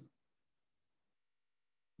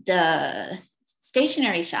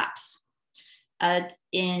stationery shops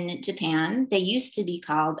in Japan, they used to be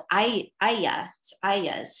called ayas,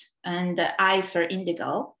 and the I for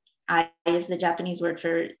indigo. I is the Japanese word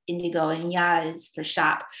for indigo, and ya is for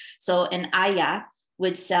shop. So an aya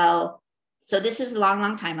would sell, so this is a long,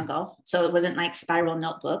 long time ago, so it wasn't like spiral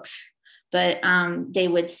notebooks, but they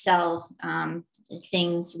would sell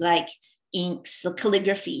things like inks,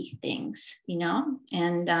 calligraphy things,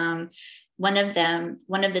 and one of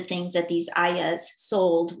the things that these ayas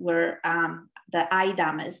sold were the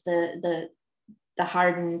aidamas, the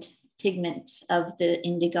hardened pigments of the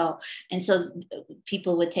indigo. And so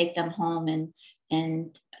people would take them home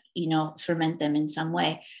and ferment them in some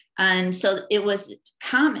way. And so it was a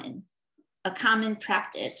common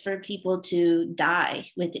practice for people to dye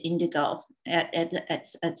with indigo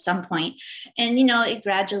at some point. And it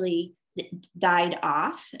gradually died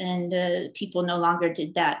off, and people no longer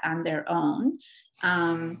did that on their own.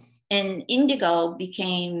 And indigo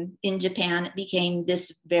in Japan, it became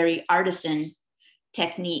this very artisan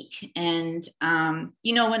technique. And,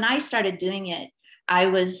 when I started doing it, I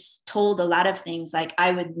was told a lot of things, like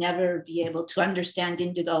I would never be able to understand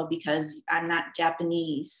indigo because I'm not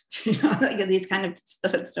Japanese, like these kind of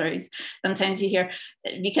stories sometimes you hear,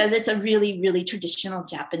 because it's a really, really traditional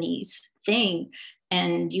Japanese thing.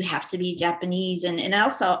 And you have to be Japanese. And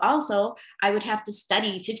also I would have to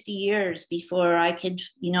study 50 years before I could,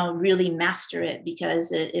 really master it,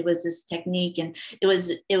 because it was this technique, and it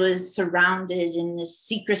was surrounded in this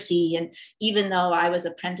secrecy. And even though I was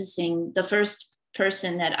apprenticing, the first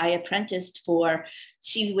person that I apprenticed for,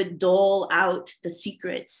 she would dole out the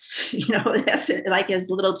secrets, like as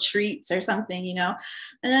little treats or something,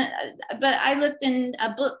 but I looked in a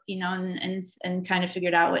book, and kind of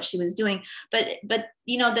figured out what she was doing. But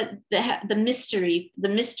the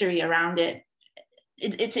mystery around it,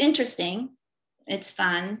 it's interesting. It's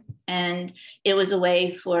fun. And it was a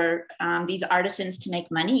way for these artisans to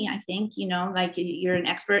make money, I think, like you're an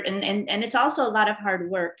expert, and it's also a lot of hard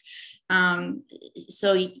work.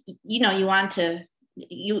 So, you want to,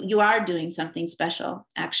 you are doing something special,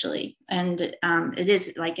 actually. And it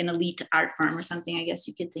is like an elite art form or something, I guess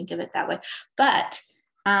you could think of it that way. But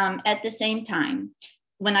at the same time,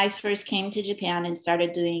 when I first came to Japan and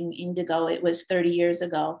started doing indigo, it was 30 years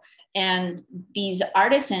ago. And these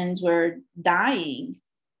artisans were dying,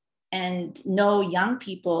 and no young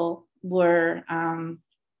people were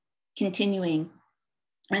continuing.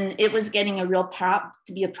 And it was getting to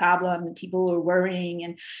be a problem, and people were worrying,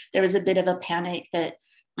 and there was a bit of a panic that,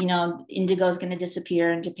 indigo is going to disappear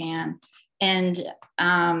in Japan. And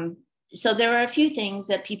so there were a few things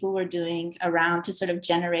that people were doing around to sort of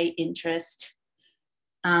generate interest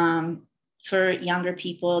for younger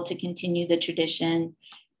people to continue the tradition.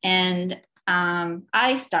 And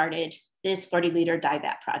I started this 40-liter dye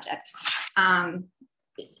vat project.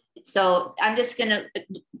 So I'm just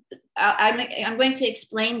I'm going to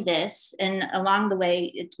explain this, and along the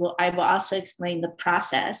way, I will also explain the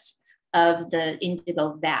process of the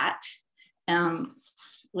indigo vat,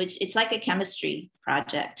 which it's like a chemistry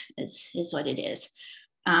project is what it is.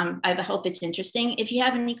 I hope it's interesting. If you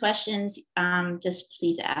have any questions, just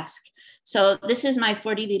please ask. So this is my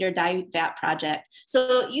 40-liter dye vat project.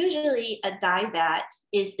 So usually a dye vat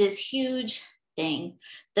is this huge thing.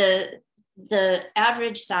 The the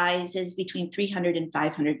average size is between 300 and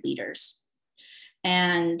 500 liters.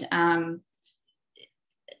 And,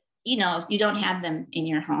 you know, you don't have them in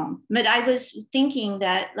your home. But I was thinking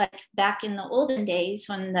that like back in the olden days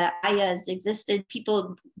when the ayas existed,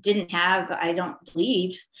 people didn't have, I don't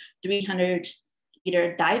believe, 300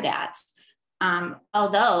 liter dye vats.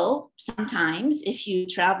 Although sometimes if you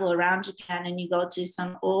travel around Japan and you go to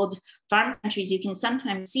some old farm countries, you can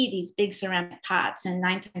sometimes see these big ceramic pots, and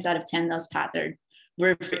 9 times out of 10, those pots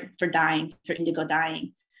were for dyeing, for indigo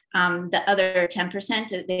dyeing. The other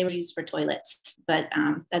 10%, they were used for toilets, but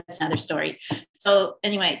that's another story. So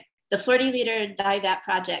anyway, the 40 liter dye vat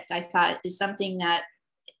project, I thought, is something that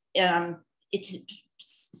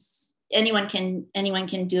anyone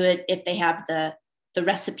can do it if they have the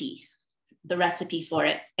recipe for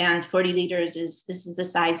it. And 40 liters this is the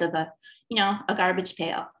size of a garbage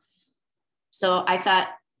pail. So I thought,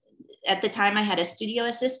 at the time I had a studio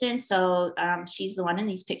assistant, so she's the one in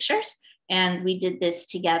these pictures. And we did this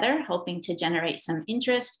together, hoping to generate some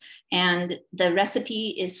interest. And the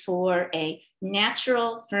recipe is for a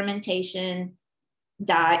natural fermentation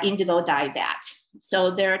indigo dye vat.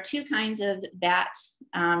 So there are 2 kinds of vats.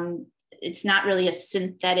 It's not really a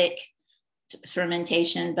synthetic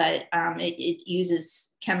fermentation, but it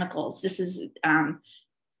uses chemicals. This is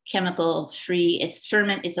chemical free.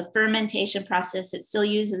 It's a fermentation process. It still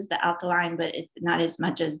uses the alkaline, but it's not as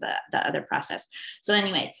much as the other process. So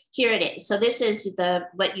anyway, here it is. So this is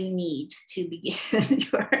what you need to begin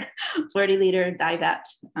your 40 liter dye vat,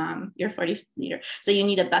 your 40 liter. So you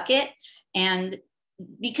need a bucket, and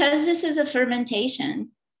because this is a fermentation,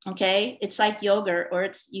 okay, it's like yogurt, or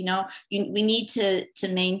it's, we need to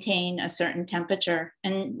maintain a certain temperature,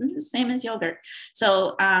 and same as yogurt.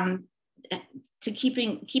 So to keep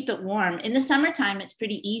it warm. In the summertime, it's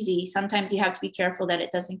pretty easy. Sometimes you have to be careful that it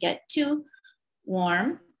doesn't get too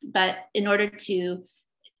warm, but in order to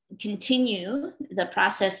continue the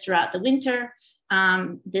process throughout the winter,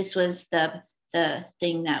 this was the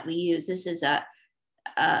thing that we use. This is an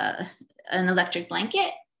electric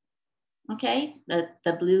blanket, okay?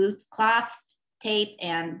 The blue cloth tape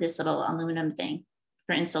and this little aluminum thing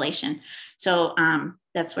for insulation. So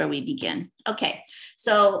that's where we begin. Okay,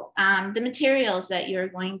 so the materials that you're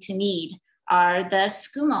going to need are the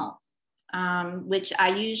tsukumo, which I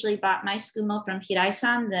usually bought my tsukumo from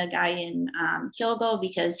Hirai-san, the guy in Hyogo,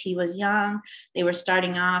 because he was young. They were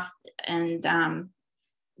starting off, and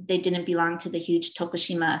they didn't belong to the huge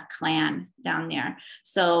Tokushima clan down there.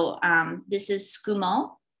 So this is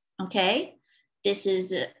tsukumo, okay? This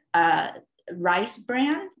is rice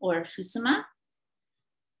bran or fusuma.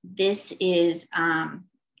 This is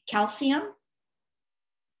calcium,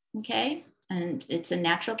 okay? And it's a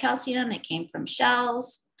natural calcium. It came from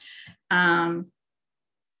shells. And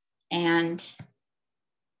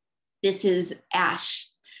this is ash.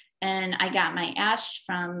 And I got my ash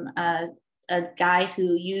from a guy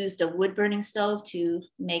who used a wood burning stove to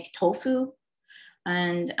make tofu.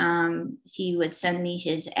 And he would send me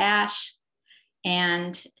his ash.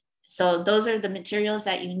 And so those are the materials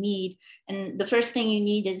that you need. And the first thing you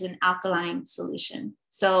need is an alkaline solution.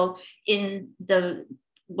 So in the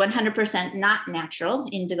 100% not natural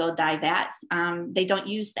indigo dye vat, they don't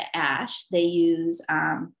use the ash. They use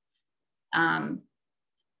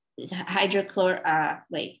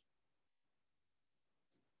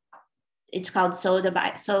it's called soda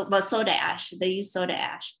ash. They use soda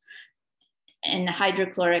ash and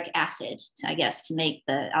hydrochloric acid, I guess, to make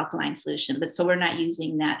the alkaline solution. But so we're not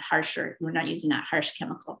using that harsh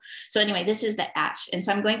chemical. So anyway, this is the ash. And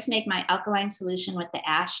so I'm going to make my alkaline solution with the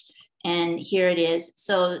ash. And here it is.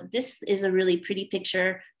 So this is a really pretty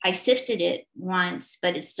picture. I sifted it once,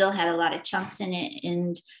 but it still had a lot of chunks in it.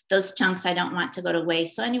 And those chunks I don't want to go to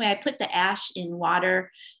waste. So anyway, I put the ash in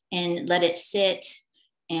water and let it sit.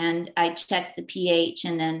 And I checked the pH,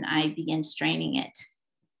 and then I begin straining it.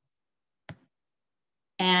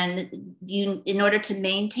 And in order to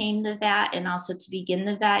maintain the vat and also to begin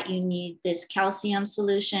the vat, you need this calcium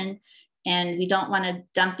solution. And we don't want to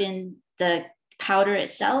dump in the powder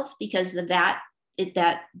itself because the vat,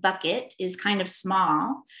 that bucket is kind of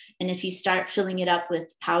small. And if you start filling it up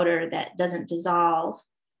with powder that doesn't dissolve,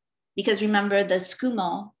 because remember the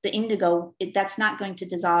tsukumo, the indigo, that's not going to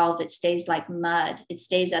dissolve. It stays like mud. It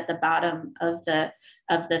stays at the bottom of the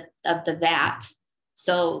vat.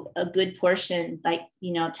 So a good portion, like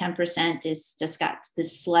 10%, is just got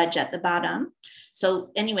this sludge at the bottom. So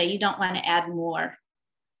anyway, you don't want to add more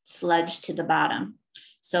sludge to the bottom.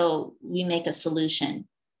 So we make a solution,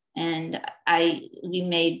 and we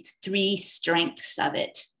made 3 strengths of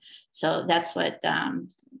it. So that's what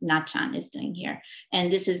Na-chan is doing here.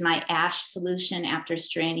 And this is my ash solution after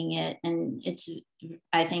straining it. And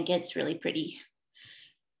I think it's really pretty.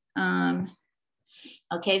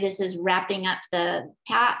 Okay, this is wrapping up the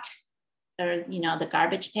pat, or the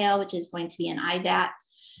garbage pail, which is going to be an IVAT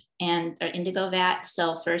or indigo vat.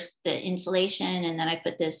 So first the insulation, and then I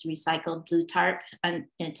put this recycled blue tarp, and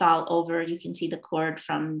it's all over. You can see the cord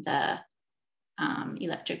from the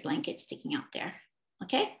electric blanket sticking out there.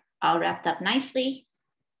 Okay, all wrapped up nicely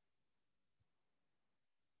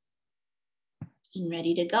and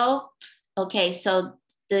ready to go. Okay, so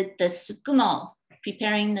the tsukumo,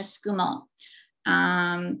 preparing the tsukumo.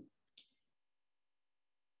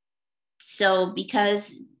 So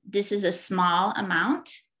because this is a small amount,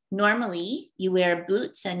 normally you wear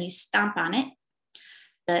boots and you stomp on it,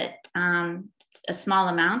 but a small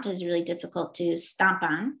amount is really difficult to stomp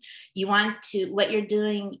on. You want to, what you're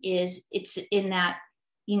doing is it's in that,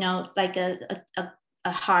 like a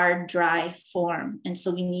hard, dry form. And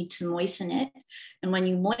so we need to moisten it. And when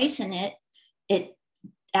you moisten it, it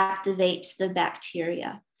activates the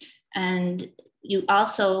bacteria. And you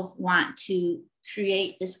also want to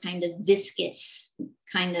create this kind of viscous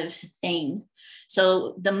kind of thing.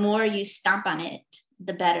 So the more you stomp on it,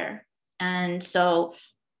 the better. And so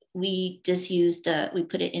we just we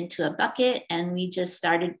put it into a bucket and we just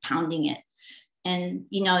started pounding it. And,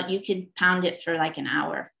 you could pound it for like an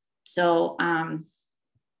hour. So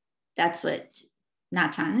that's what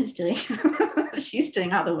Na-chan is doing. She's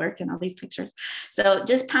doing all the work in all these pictures. So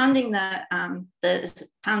just pounding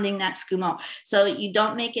pounding that tsukumo. So you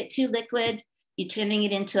don't make it too liquid. You're turning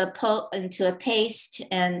it into a paste,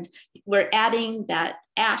 and we're adding that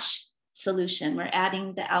ash solution. We're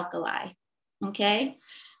adding the alkali, okay?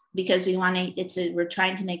 Because we're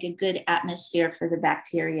trying to make a good atmosphere for the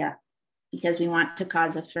bacteria, because we want to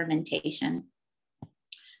cause a fermentation.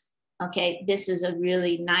 Okay, this is a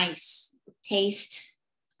really nice paste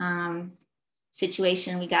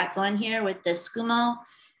situation we got going here with the tsukumo.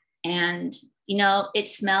 And, it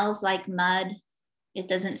smells like mud. It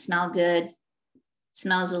doesn't smell good. It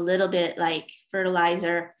smells a little bit like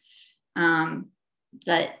fertilizer,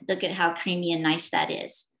 but look at how creamy and nice that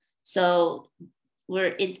is. So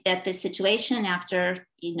we're at this situation after,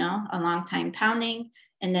 a long time pounding,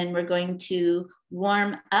 and then we're going to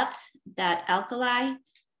warm up that alkali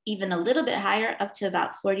even a little bit higher, up to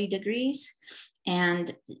about 40 degrees,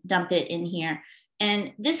 and dump it in here.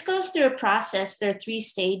 And this goes through a process. There are 3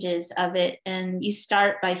 stages of it. And you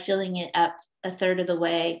start by filling it up a third of the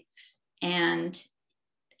way, and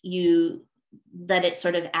you let it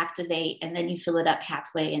sort of activate, and then you fill it up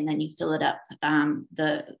halfway, and then you fill it up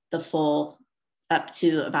the full, up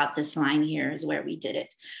to about this line here is where we did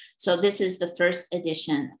it. So this is the first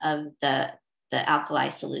edition of the alkali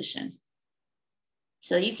solution.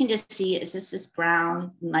 So you can just see it's just this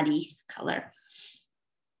brown, muddy color.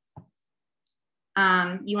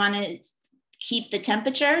 You want to keep the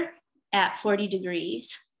temperature at 40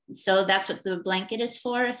 degrees. So that's what the blanket is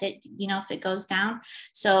for, if it goes down.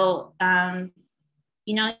 So,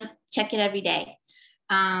 check it every day.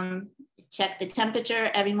 Check the temperature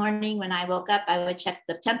every morning. When I woke up, I would check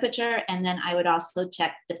the temperature, and then I would also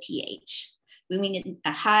check the pH. We need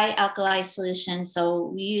a high alkali solution.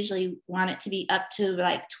 So we usually want it to be up to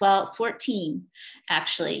like 12, 14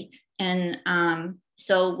 actually. And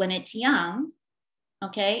so when it's young,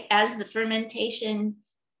 okay, as the fermentation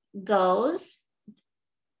goes,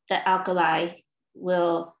 the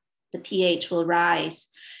pH will rise.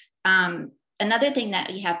 Another thing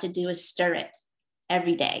that you have to do is stir it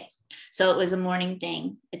every day. So it was a morning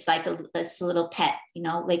thing. It's like this little pet,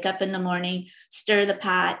 wake up in the morning, stir the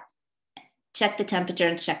pot, check the temperature,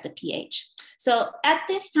 and check the pH. So at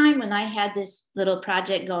this time when I had this little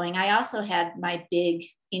project going, I also had my big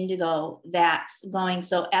indigo vats going.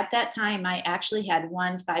 So at that time, I actually had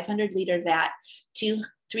one 500-liter vat, 2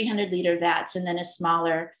 300-liter vats, and then a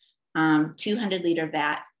smaller 200-liter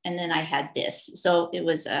vat. And then I had this. So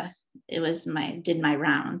did my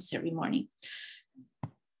rounds every morning.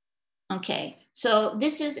 Okay, so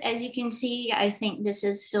this is, as you can see, I think this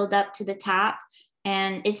is filled up to the top,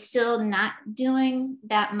 and it's still not doing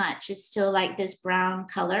that much. It's still like this brown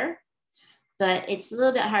color, but it's a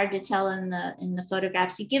little bit hard to tell in the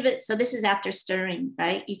photographs. You give it, so this is after stirring,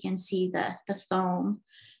 right? You can see the foam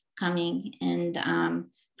coming, and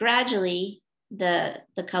gradually the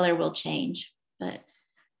color will change, but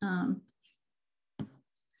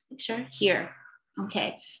picture here.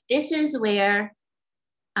 Okay, this is where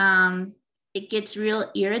it gets real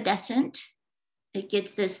iridescent. It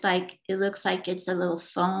gets this, like, it looks like it's a little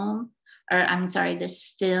foam or I'm sorry,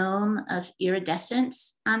 this film of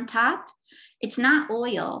iridescence on top. It's not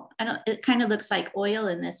oil. It kind of looks like oil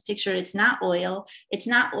in this picture. It's not oil. It's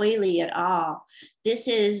not oily at all. This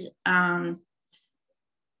is,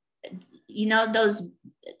 you know, those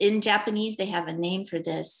in Japanese, they have a name for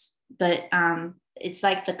this, but it's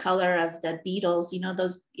like the color of the beetles, you know,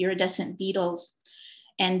 those iridescent beetles.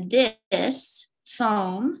 And this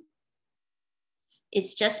foam,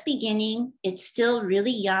 it's just beginning. It's still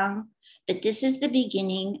really young, but this is the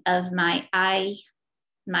beginning of my aibana,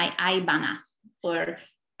 or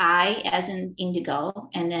I as in indigo,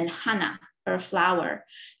 and then hana, or flower.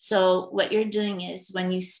 So what you're doing is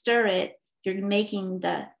when you stir it, you're making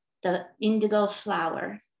the indigo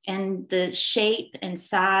flower, and the shape and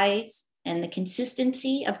size and the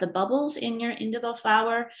consistency of the bubbles in your indigo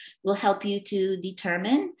flower will help you to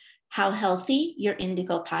determine how healthy your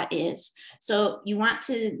indigo pot is. So you want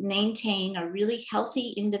to maintain a really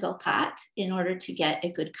healthy indigo pot in order to get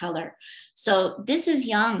a good color. So this is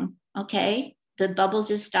young, okay? The bubbles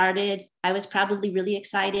just started. I was probably really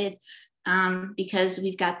excited because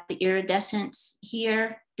we've got the iridescence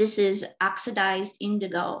here. This is oxidized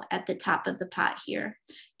indigo at the top of the pot here.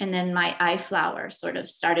 And then my eye flower sort of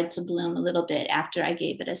started to bloom a little bit after I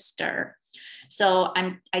gave it a stir. So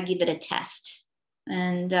I give it a test.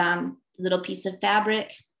 And little piece of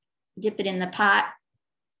fabric, dip it in the pot.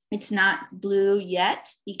 It's not blue yet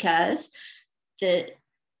because the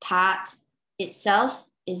pot itself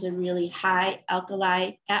is a really high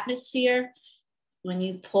alkali atmosphere. When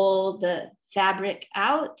you pull the fabric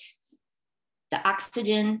out, the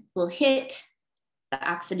oxygen will hit the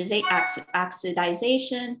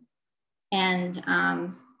oxidization, and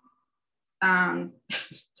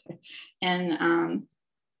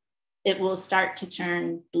it will start to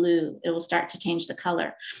turn blue. It will start to change the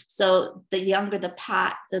color. So the younger the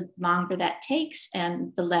pot, the longer that takes,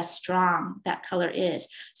 and the less strong that color is.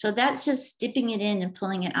 So that's just dipping it in and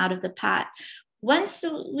pulling it out of the pot. Once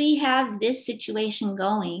we have this situation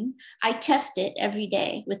going, I test it every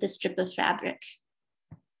day with a strip of fabric.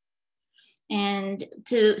 And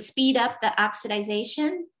to speed up the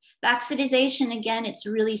oxidization, again, it's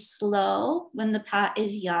really slow when the pot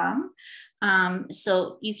is young.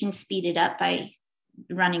 So you can speed it up by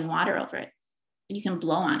running water over it. You can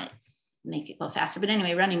blow on it, make it go faster. But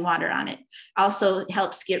anyway, running water on it also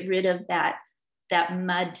helps get rid of that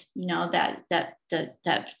mud, you know, that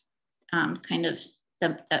kind of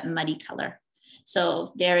that muddy color.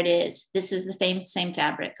 So there it is. This is the same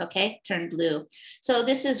fabric, okay? Turned blue. So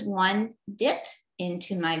this is one dip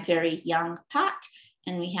into my very young pot,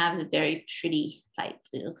 and we have a very pretty light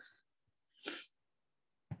blue.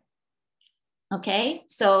 Okay,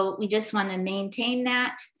 so we just want to maintain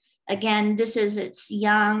that. Again, it's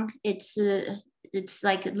young. It's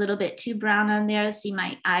like a little bit too brown on there. See,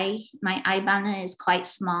 my aibana is quite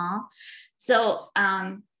small. So,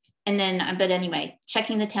 and then, but anyway,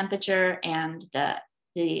 checking the temperature and the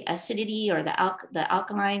acidity or the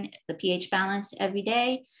alkaline, the pH balance every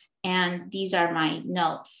day. And these are my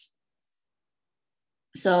notes.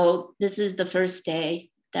 So this is the first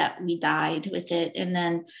day that we dyed with it. And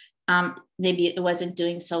then maybe it wasn't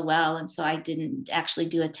doing so well. And so I didn't actually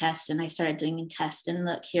do a test, and I started doing a test, and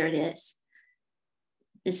look, here it is.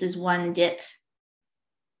 This is one dip,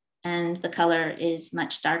 and the color is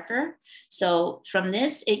much darker. So from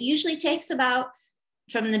this, it usually takes about,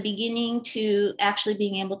 from the beginning to actually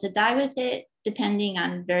being able to dye with it, depending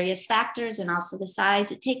on various factors and also the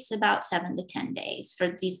size, it takes about 7 to 10 days.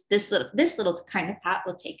 For this little kind of pot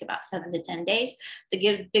will take about 7 to 10 days.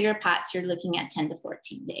 The bigger pots, you're looking at 10 to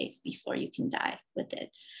 14 days before you can dye with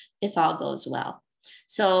it, if all goes well.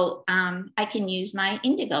 So I can use my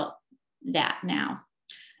indigo vat now.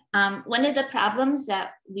 One of the problems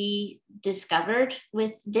that we discovered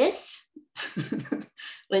with this,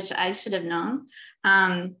 which I should have known,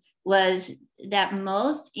 was that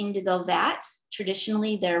most indigo vats,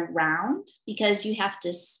 traditionally they're round because you have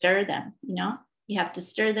to stir them, you know, you have to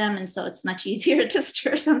stir them. And so it's much easier to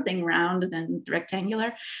stir something round than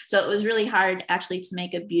rectangular. So it was really hard actually to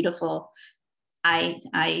make a beautiful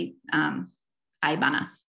aibana.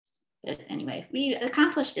 But anyway, we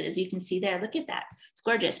accomplished it, as you can see there. Look at that, it's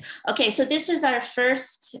gorgeous. Okay, so this is our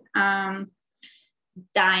first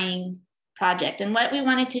dyeing project. And what we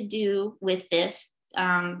wanted to do with this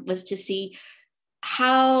was to see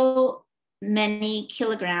how many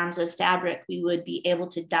kilograms of fabric we would be able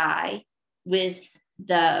to dye with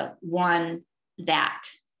the one vat,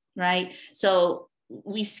 right? So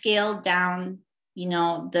we scaled down, you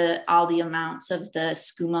know, all the amounts of the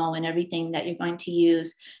scumo and everything that you're going to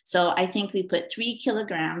use. So I think we put 3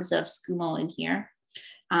 kilograms of scumo in here.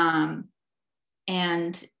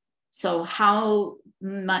 And So how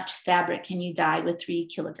much fabric can you dye with 3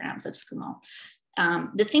 kilograms of skumo?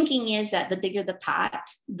 The thinking is that the bigger the pot,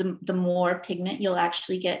 the more pigment you'll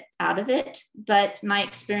actually get out of it. But my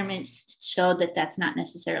experiments showed that that's not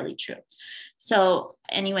necessarily true. So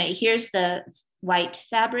anyway, here's the white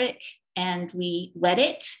fabric, and we wet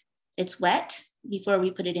it. It's wet before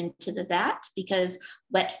we put it into the vat, because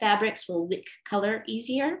wet fabrics will wick color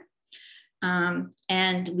easier.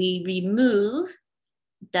 And we remove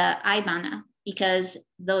the ibana, because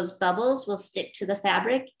those bubbles will stick to the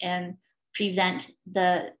fabric and prevent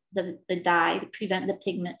the dye, prevent the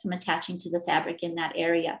pigment from attaching to the fabric in that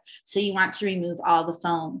area. So you want to remove all the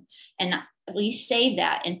foam. And we save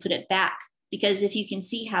that and put it back, because if you can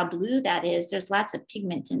see how blue that is, there's lots of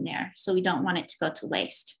pigment in there. So we don't want it to go to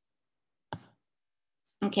waste.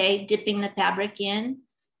 Okay, dipping the fabric in,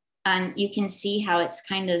 and you can see how it's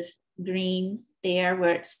kind of green there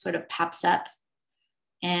where it sort of pops up.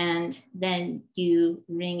 And then you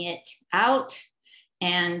wring it out.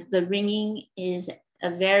 And the wringing is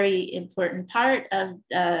a very important part of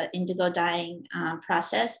the indigo dyeing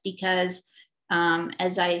process, because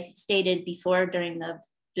as I stated before,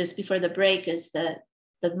 just before the break, is the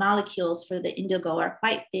molecules for the indigo are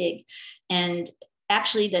quite big. And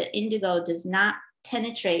actually the indigo does not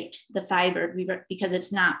penetrate the fiber because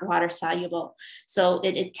it's not water soluble. So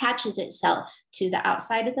it attaches itself to the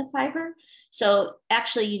outside of the fiber. So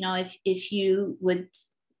actually, you know, if you would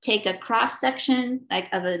take a cross section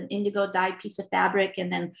like of an indigo dyed piece of fabric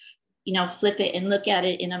and then, you know, flip it and look at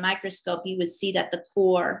it in a microscope, you would see that the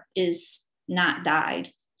core is not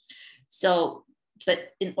dyed. So, but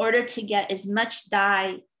in order to get as much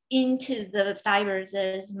dye into the fibers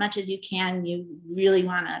as much as you can, you really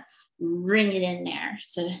want to wring it in there.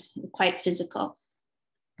 So quite physical.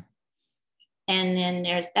 And then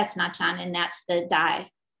that's nachan, and that's the dye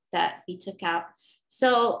that we took out.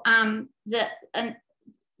 So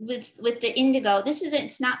with the indigo,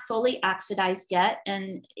 it's not fully oxidized yet,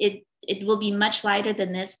 and it will be much lighter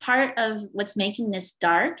than this. Part of what's making this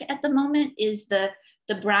dark at the moment is the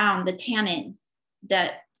brown, the tannin.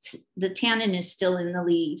 That the tannin is still in the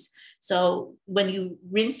leaves. So when you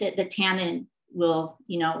rinse it, the tannin will,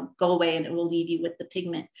 you know, go away and it will leave you with the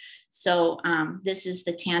pigment. So this is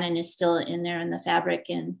the tannin is still in there in the fabric,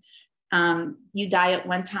 and you dye it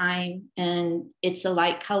one time and it's a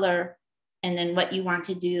light color. And then what you want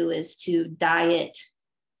to do is to dye it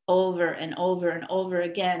over and over and over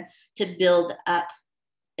again to build up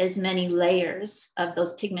as many layers of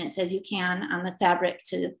those pigments as you can on the fabric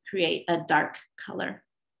to create a dark color.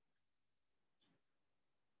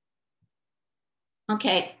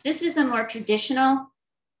 Okay, this is a more traditional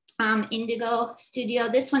indigo studio.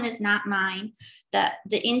 This one is not mine.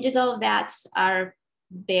 The indigo vats are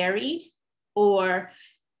buried, or,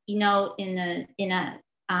 you know, in a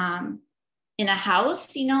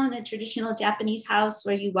house, you know, in a traditional Japanese house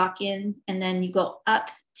where you walk in and then you go up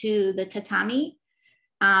to the tatami.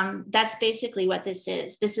 That's basically what this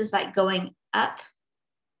is. This is like going up,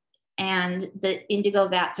 and the indigo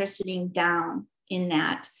vats are sitting down in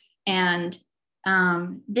that. And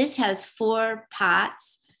this has 4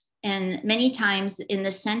 pots, and many times in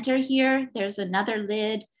the center here, there's another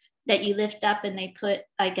lid that you lift up, and they put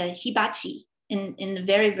like a hibachi. In the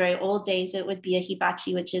very, very old days, it would be a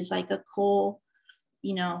hibachi, which is like a coal,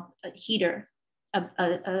 you know, a heater,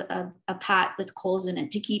 a pot with coals in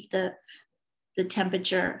it to keep the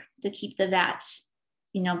temperature, to keep the vats,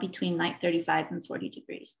 you know, between like 35 and 40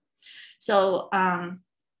 degrees. So,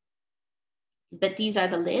 but these are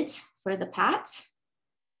the lids for the pots.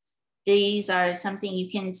 These are something you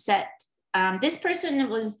can set. This person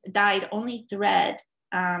was dyed only thread.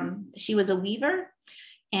 She was a weaver.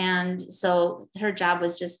 And so her job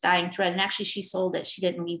was just dyeing thread. And actually she sold it. She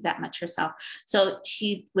didn't weave that much herself. So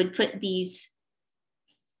she would put these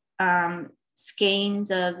skeins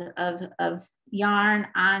of yarn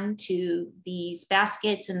onto these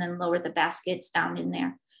baskets and then lower the baskets down in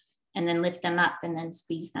there and then lift them up and then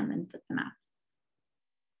squeeze them and put them out.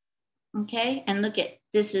 Okay, and look at,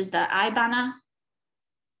 this is the ibana,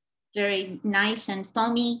 very nice and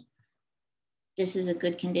foamy. This is a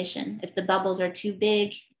good condition. If the bubbles are too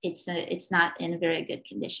big, it's not in a very good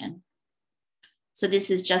condition. So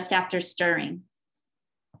this is just after stirring.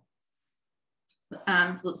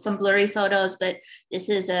 Some blurry photos, but this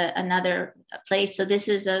is another place. So this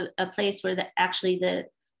is a place where actually the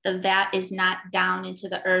vat is not down into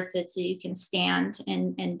the earth. So you can stand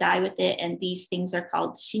and dye with it. And these things are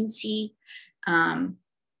called shinchi.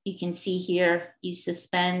 You can see here, you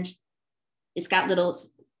suspend, it's got little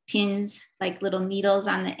pins, like little needles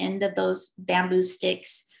on the end of those bamboo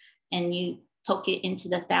sticks. And you poke it into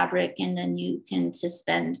the fabric, and then you can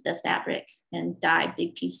suspend the fabric and dye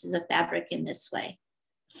big pieces of fabric in this way.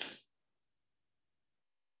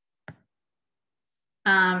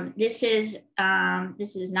 This is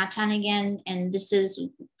Nachan again, and this is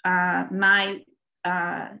my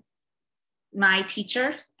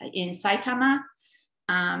teacher in Saitama.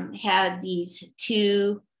 Had these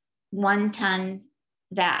 2 1-ton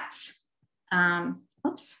vats.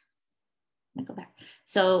 Oops, let me go back.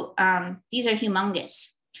 So these are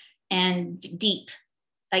humongous and deep.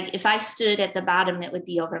 Like if I stood at the bottom, it would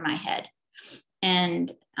be over my head.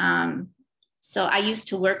 And so I used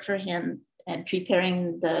to work for him and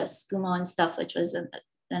preparing the tsukumo and stuff, which was an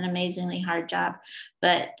amazingly hard job.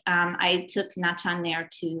 But I took Nachan there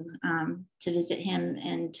to visit him,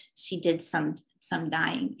 and she did some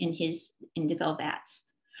dyeing in his indigo vats.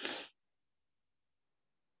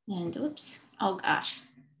 And oops, oh gosh.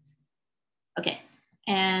 Okay,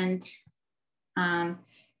 and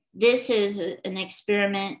this is an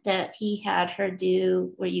experiment that he had her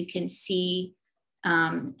do, where you can see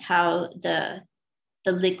how the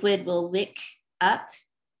liquid will wick up,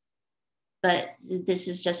 but this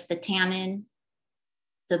is just the tannin.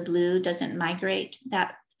 The blue doesn't migrate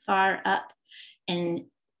that far up. And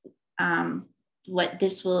what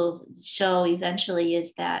this will show eventually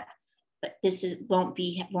is that this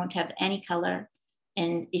won't have any color.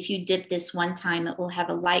 And if you dip this one time, it will have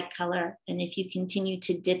a light color. And if you continue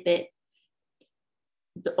to dip it,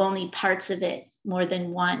 the only parts of it more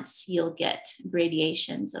than once, you'll get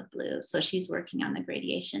gradations of blue. So she's working on the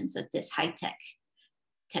gradations of this high-tech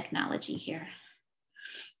technology here.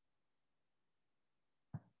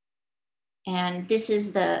 And this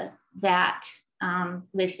is the vat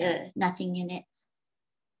with nothing in it.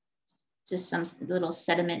 Just some little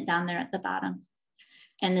sediment down there at the bottom.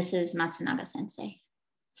 And this is Matsunaga sensei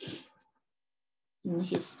in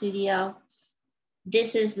his studio.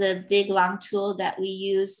 This is the big long tool that we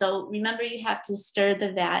use. So remember, you have to stir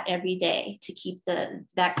the vat every day to keep the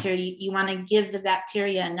bacteria. You want to give the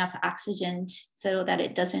bacteria enough oxygen so that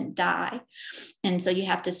it doesn't die. And so you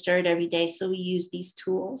have to stir it every day. So we use these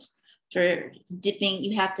tools for dipping.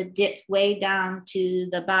 You have to dip way down to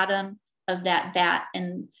the bottom of that vat,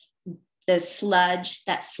 and the sludge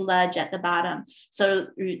at the bottom. So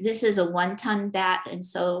this is a 1-ton vat. And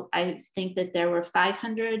so I think that there were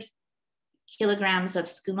 500 kilograms of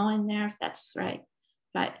tsukumo in there, if that's right.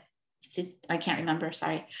 But I can't remember,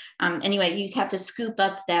 sorry. Anyway, you have to scoop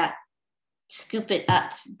it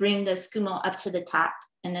up, bring the tsukumo up to the top,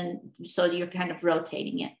 and then so you're kind of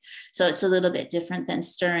rotating it. So it's a little bit different than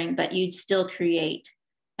stirring, but you'd still create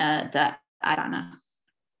the arana.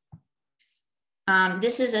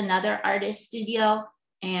 This is another artist studio,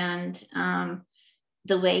 and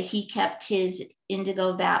the way he kept his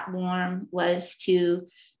indigo vat warm was to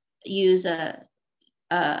use like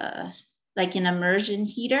an immersion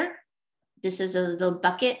heater. This is a little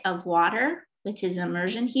bucket of water with his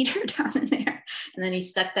immersion heater down in there. And then he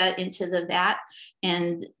stuck that into the vat,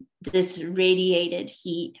 and this radiated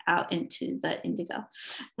heat out into the indigo.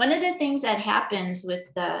 One of the things that happens with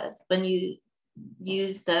when you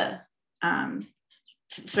use the,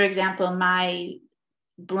 for example, my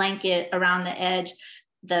blanket around the edge,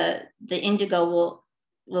 the indigo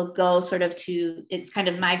will go sort of it kind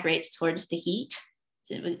of migrates towards the heat.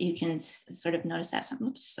 So you can sort of notice that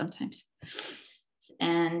sometimes.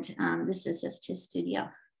 And this is just his studio.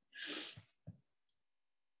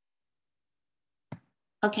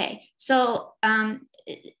 Okay, so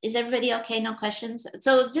is everybody okay? No questions?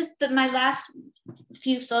 So just my last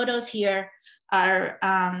few photos here are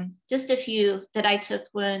just a few that I took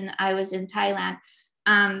when I was in Thailand.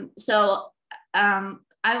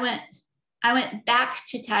 I went back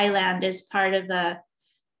to Thailand as part of a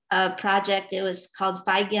project. It was called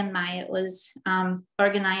Phai Gam Mai. It was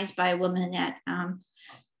organized by a woman at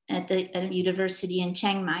a university in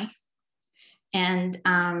Chiang Mai. And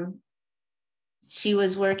she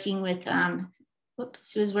was working with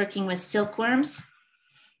silkworms.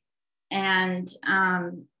 And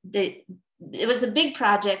it was a big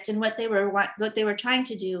project. And what they were trying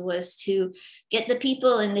to do was to get the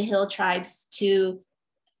people in the hill tribes to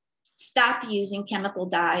stop using chemical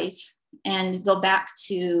dyes and go back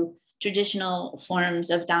to traditional forms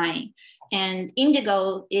of dyeing. And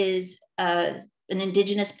indigo is an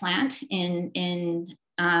indigenous plant in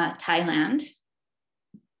Thailand.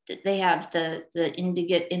 They have the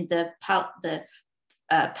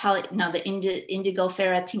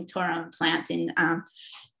Indigofera tinctorum plant in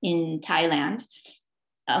Thailand,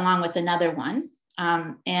 along with another one.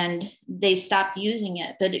 And they stopped using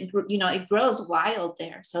it, but it grows wild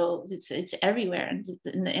there. So it's everywhere.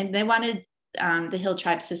 And they wanted the hill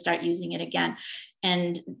tribes to start using it again.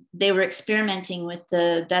 And they were experimenting with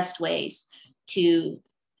the best ways to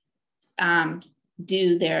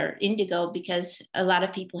do their indigo, because a lot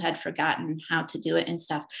of people had forgotten how to do it and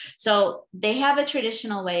stuff. So they have a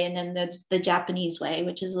traditional way, and then the Japanese way,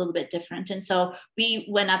 which is a little bit different. And so we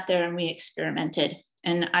went up there and we experimented,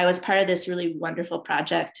 and I was part of this really wonderful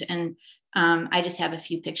project. And I just have a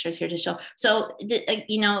few pictures here to show. So,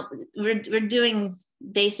 you know, we're doing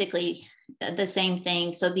basically the same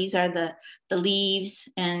thing. So these are the leaves,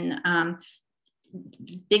 and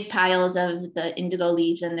big piles of the indigo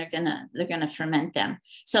leaves, and they're gonna ferment them.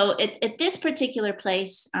 So at this particular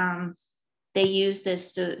place, they use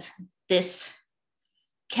this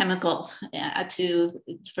chemical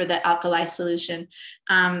for the alkali solution.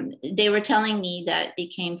 They were telling me that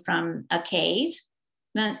it came from a cave,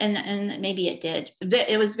 and maybe it did.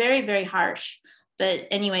 It was very, very harsh. But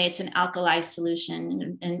anyway, it's an alkali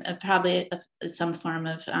solution, and probably some form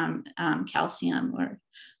of calcium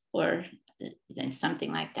or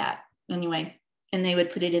something like that. Anyway, and they would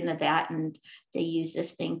put it in the vat, and they use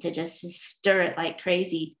this thing to just stir it like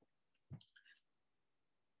crazy.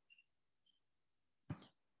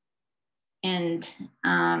 And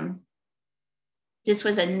this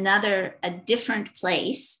was a different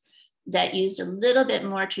place that used a little bit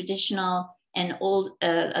more traditional and old,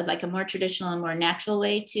 like a more traditional and more natural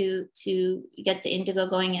way to get the indigo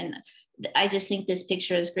going. And I just think this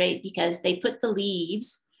picture is great because they put the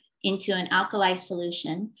leaves into an alkali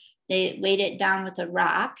solution. They weighed it down with a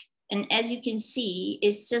rock. And as you can see,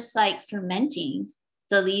 it's just like fermenting.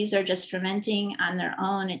 The leaves are just fermenting on their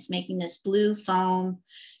own. It's making this blue foam.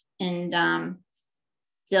 And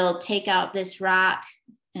they'll take out this rock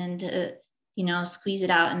and, you know, squeeze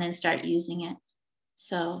it out and then start using it.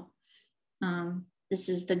 So this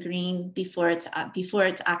is the green before it's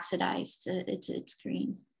oxidized. It's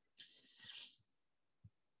green.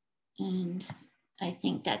 And I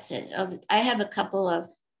think that's it. Oh, I have a couple of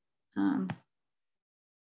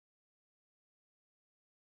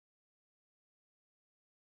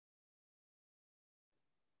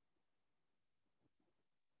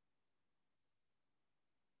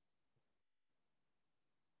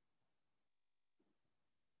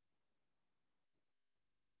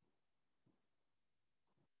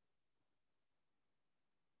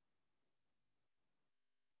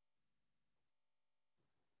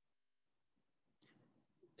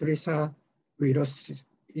Teresa, we lost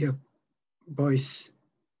your voice.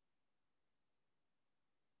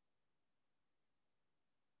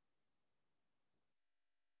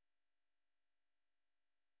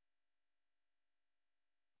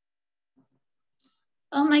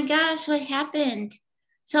 Oh my gosh, what happened?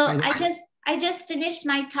 So I just finished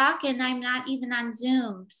my talk and I'm not even on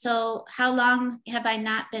Zoom. So how long have I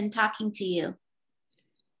not been talking to you?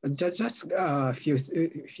 Just a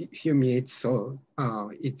few minutes, so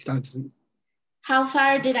it doesn't. How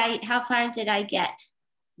far did I get?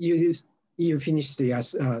 You finished your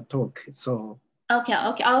talk, so.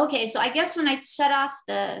 Okay. So I guess when I shut off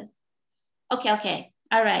the, okay.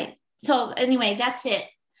 All right. So anyway, that's it.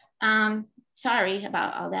 Sorry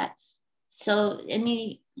about all that. So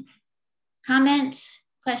any comments,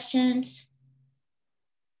 questions?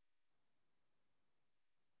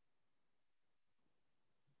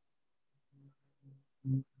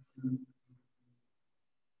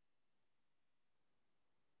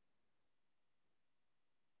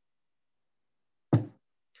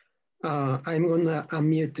 I'm gonna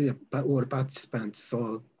unmute all participants,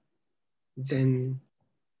 so then.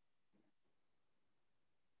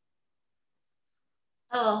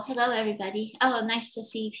 Oh, hello everybody. Oh, nice to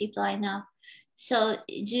see people I know. So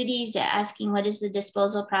Judy's asking, what is the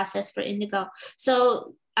disposal process for indigo?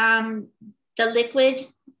 So the liquid,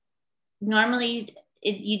 normally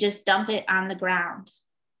you just dump it on the ground.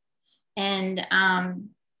 And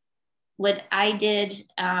what I did,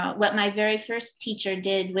 what my very first teacher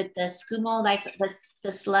did with the skumo, like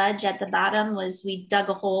the sludge at the bottom, was we dug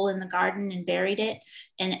a hole in the garden and buried it.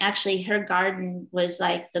 And actually her garden was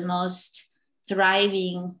like the most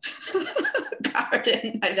thriving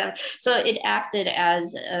garden I've ever. So it acted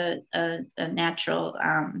as a natural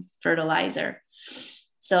fertilizer.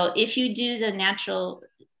 So if you do the natural,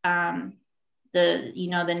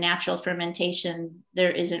 the natural fermentation,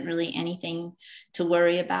 there isn't really anything to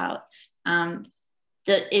worry about.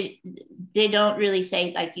 They don't really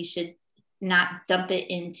say like you should not dump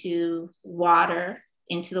it into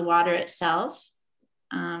the water itself,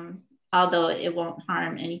 although it won't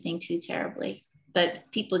harm anything too terribly.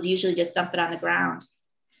 But people usually just dump it on the ground.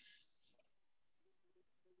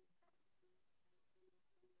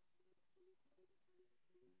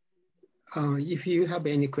 If you have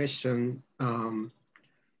any question,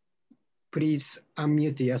 please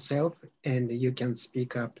unmute yourself and you can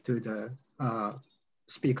speak up to the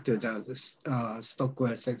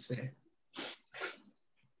Stockwell sensei.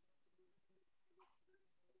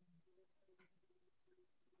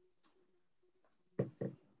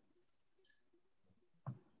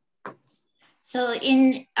 So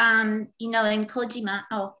in in Kojima,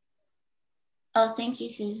 oh, thank you,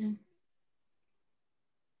 Susan.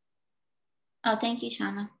 Oh, thank you,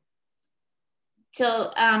 Shauna.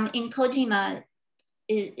 So in Kojima,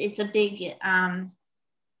 it's a big,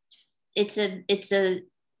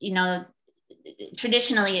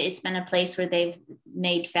 traditionally it's been a place where they've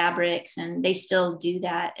made fabrics and they still do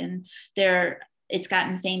that. And it's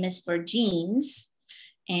gotten famous for jeans.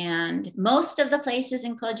 And most of the places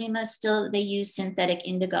in Kojima they use synthetic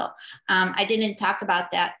indigo. I didn't talk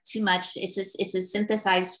about that too much. It's a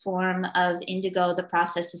synthesized form of indigo. The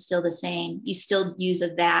process is still the same. You still use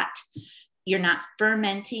a vat. You're not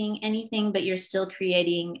fermenting anything, but you're still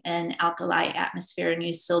creating an alkali atmosphere, and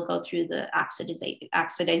you still go through the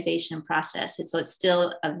oxidization process. So it's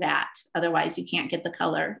still a vat. Otherwise, you can't get the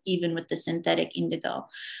color, even with the synthetic indigo.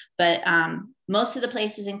 But most of the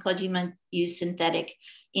places in Kojima use synthetic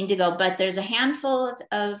indigo, but there's a handful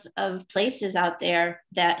of places out there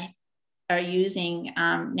that are using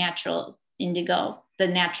natural indigo, the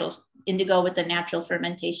natural indigo with the natural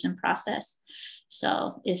fermentation process.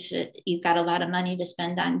 So if you've got a lot of money to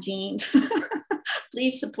spend on jeans,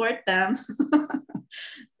 please support them.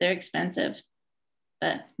 They're expensive,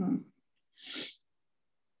 but.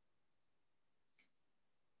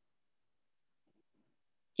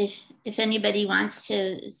 If anybody wants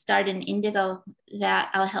to start an indigo vat,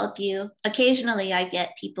 I'll help you. Occasionally I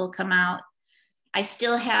get people come out. I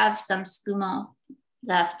still have some skumo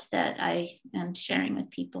left that I am sharing with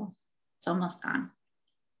people. It's almost gone.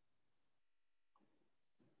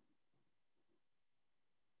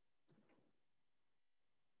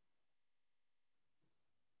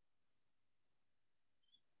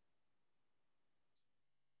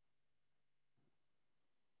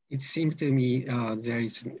 It seems to me there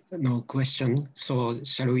is no question. So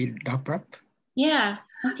shall we wrap up? Yeah.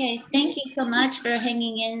 Okay. Thank you so much for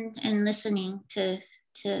hanging in and listening to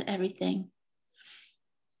everything.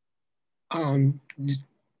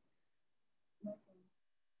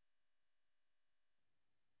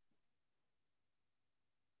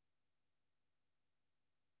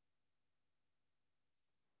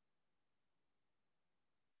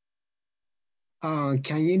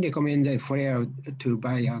 Can you recommend a flare to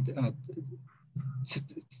buy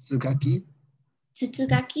Tsugaki?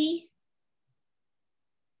 Tsutsugaki?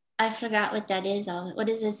 I forgot what that is. What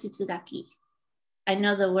is a Tsutsugaki? I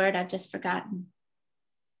know the word, I've just forgotten.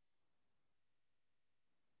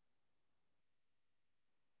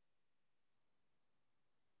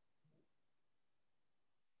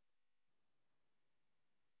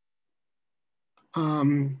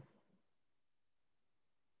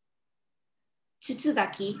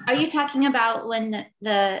 Tsutsugaki. Are you talking about when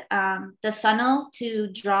the funnel to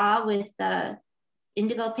draw with the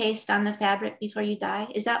indigo paste on the fabric before you dye?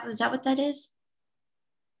 Is that what that is?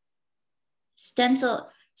 Stencil.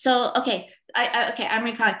 So okay, I'm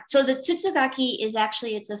recalling. So the Tsutsugaki is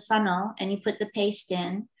actually, it's a funnel, and you put the paste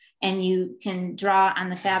in, and you can draw on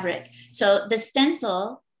the fabric. So the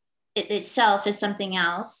stencil itself is something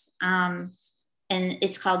else, and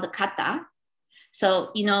it's called the kata.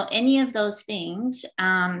 So, any of those things,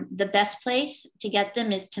 the best place to get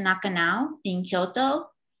them is Tanaka Now in Kyoto.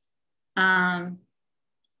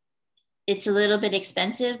 It's a little bit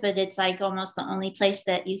expensive, but it's like almost the only place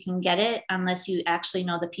that you can get it unless you actually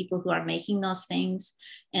know the people who are making those things,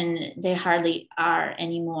 and they hardly are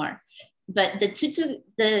anymore. But the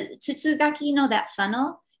Tsutsugaki, that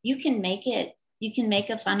funnel, you can make it. You can make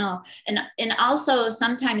a funnel. And also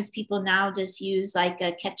sometimes people now just use like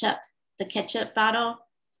the ketchup bottle.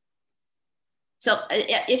 So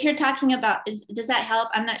if you're talking about, does that help?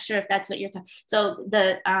 I'm not sure if that's what you're talking. So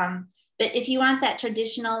but if you want that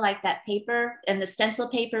traditional, like that paper and the stencil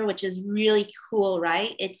paper, which is really cool,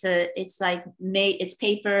 right? It's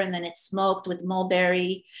paper and then it's smoked with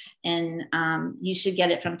mulberry, and you should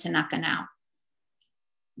get it from Tanaka Now.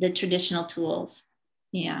 The traditional tools,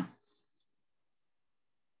 yeah.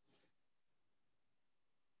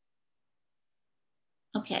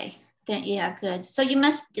 Okay. Then, yeah, good. So you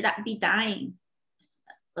must be dying,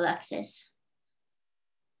 Alexis.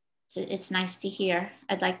 So it's nice to hear.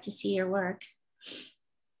 I'd like to see your work.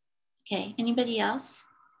 Okay, anybody else?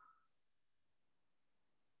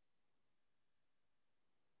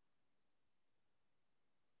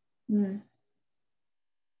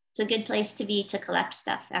 It's a good place to be to collect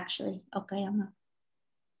stuff, actually, Okayama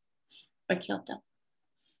or Kyoto.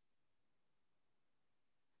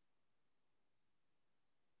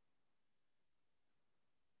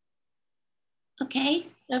 Okay,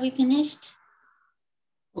 are we finished?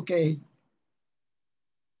 Okay.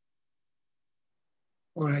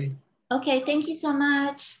 All right. Okay, thank you so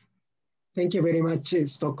much. Thank you very much,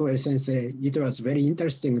 Stockwell Sensei. It was very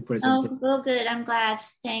interesting presentation. Oh, well, good. I'm glad.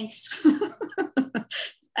 Thanks.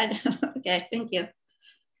 Okay, thank you.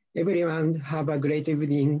 Everyone, have a great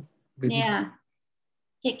evening. Yeah.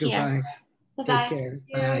 Take care. Goodbye. Bye-bye. Take care.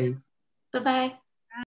 Bye. Bye-bye.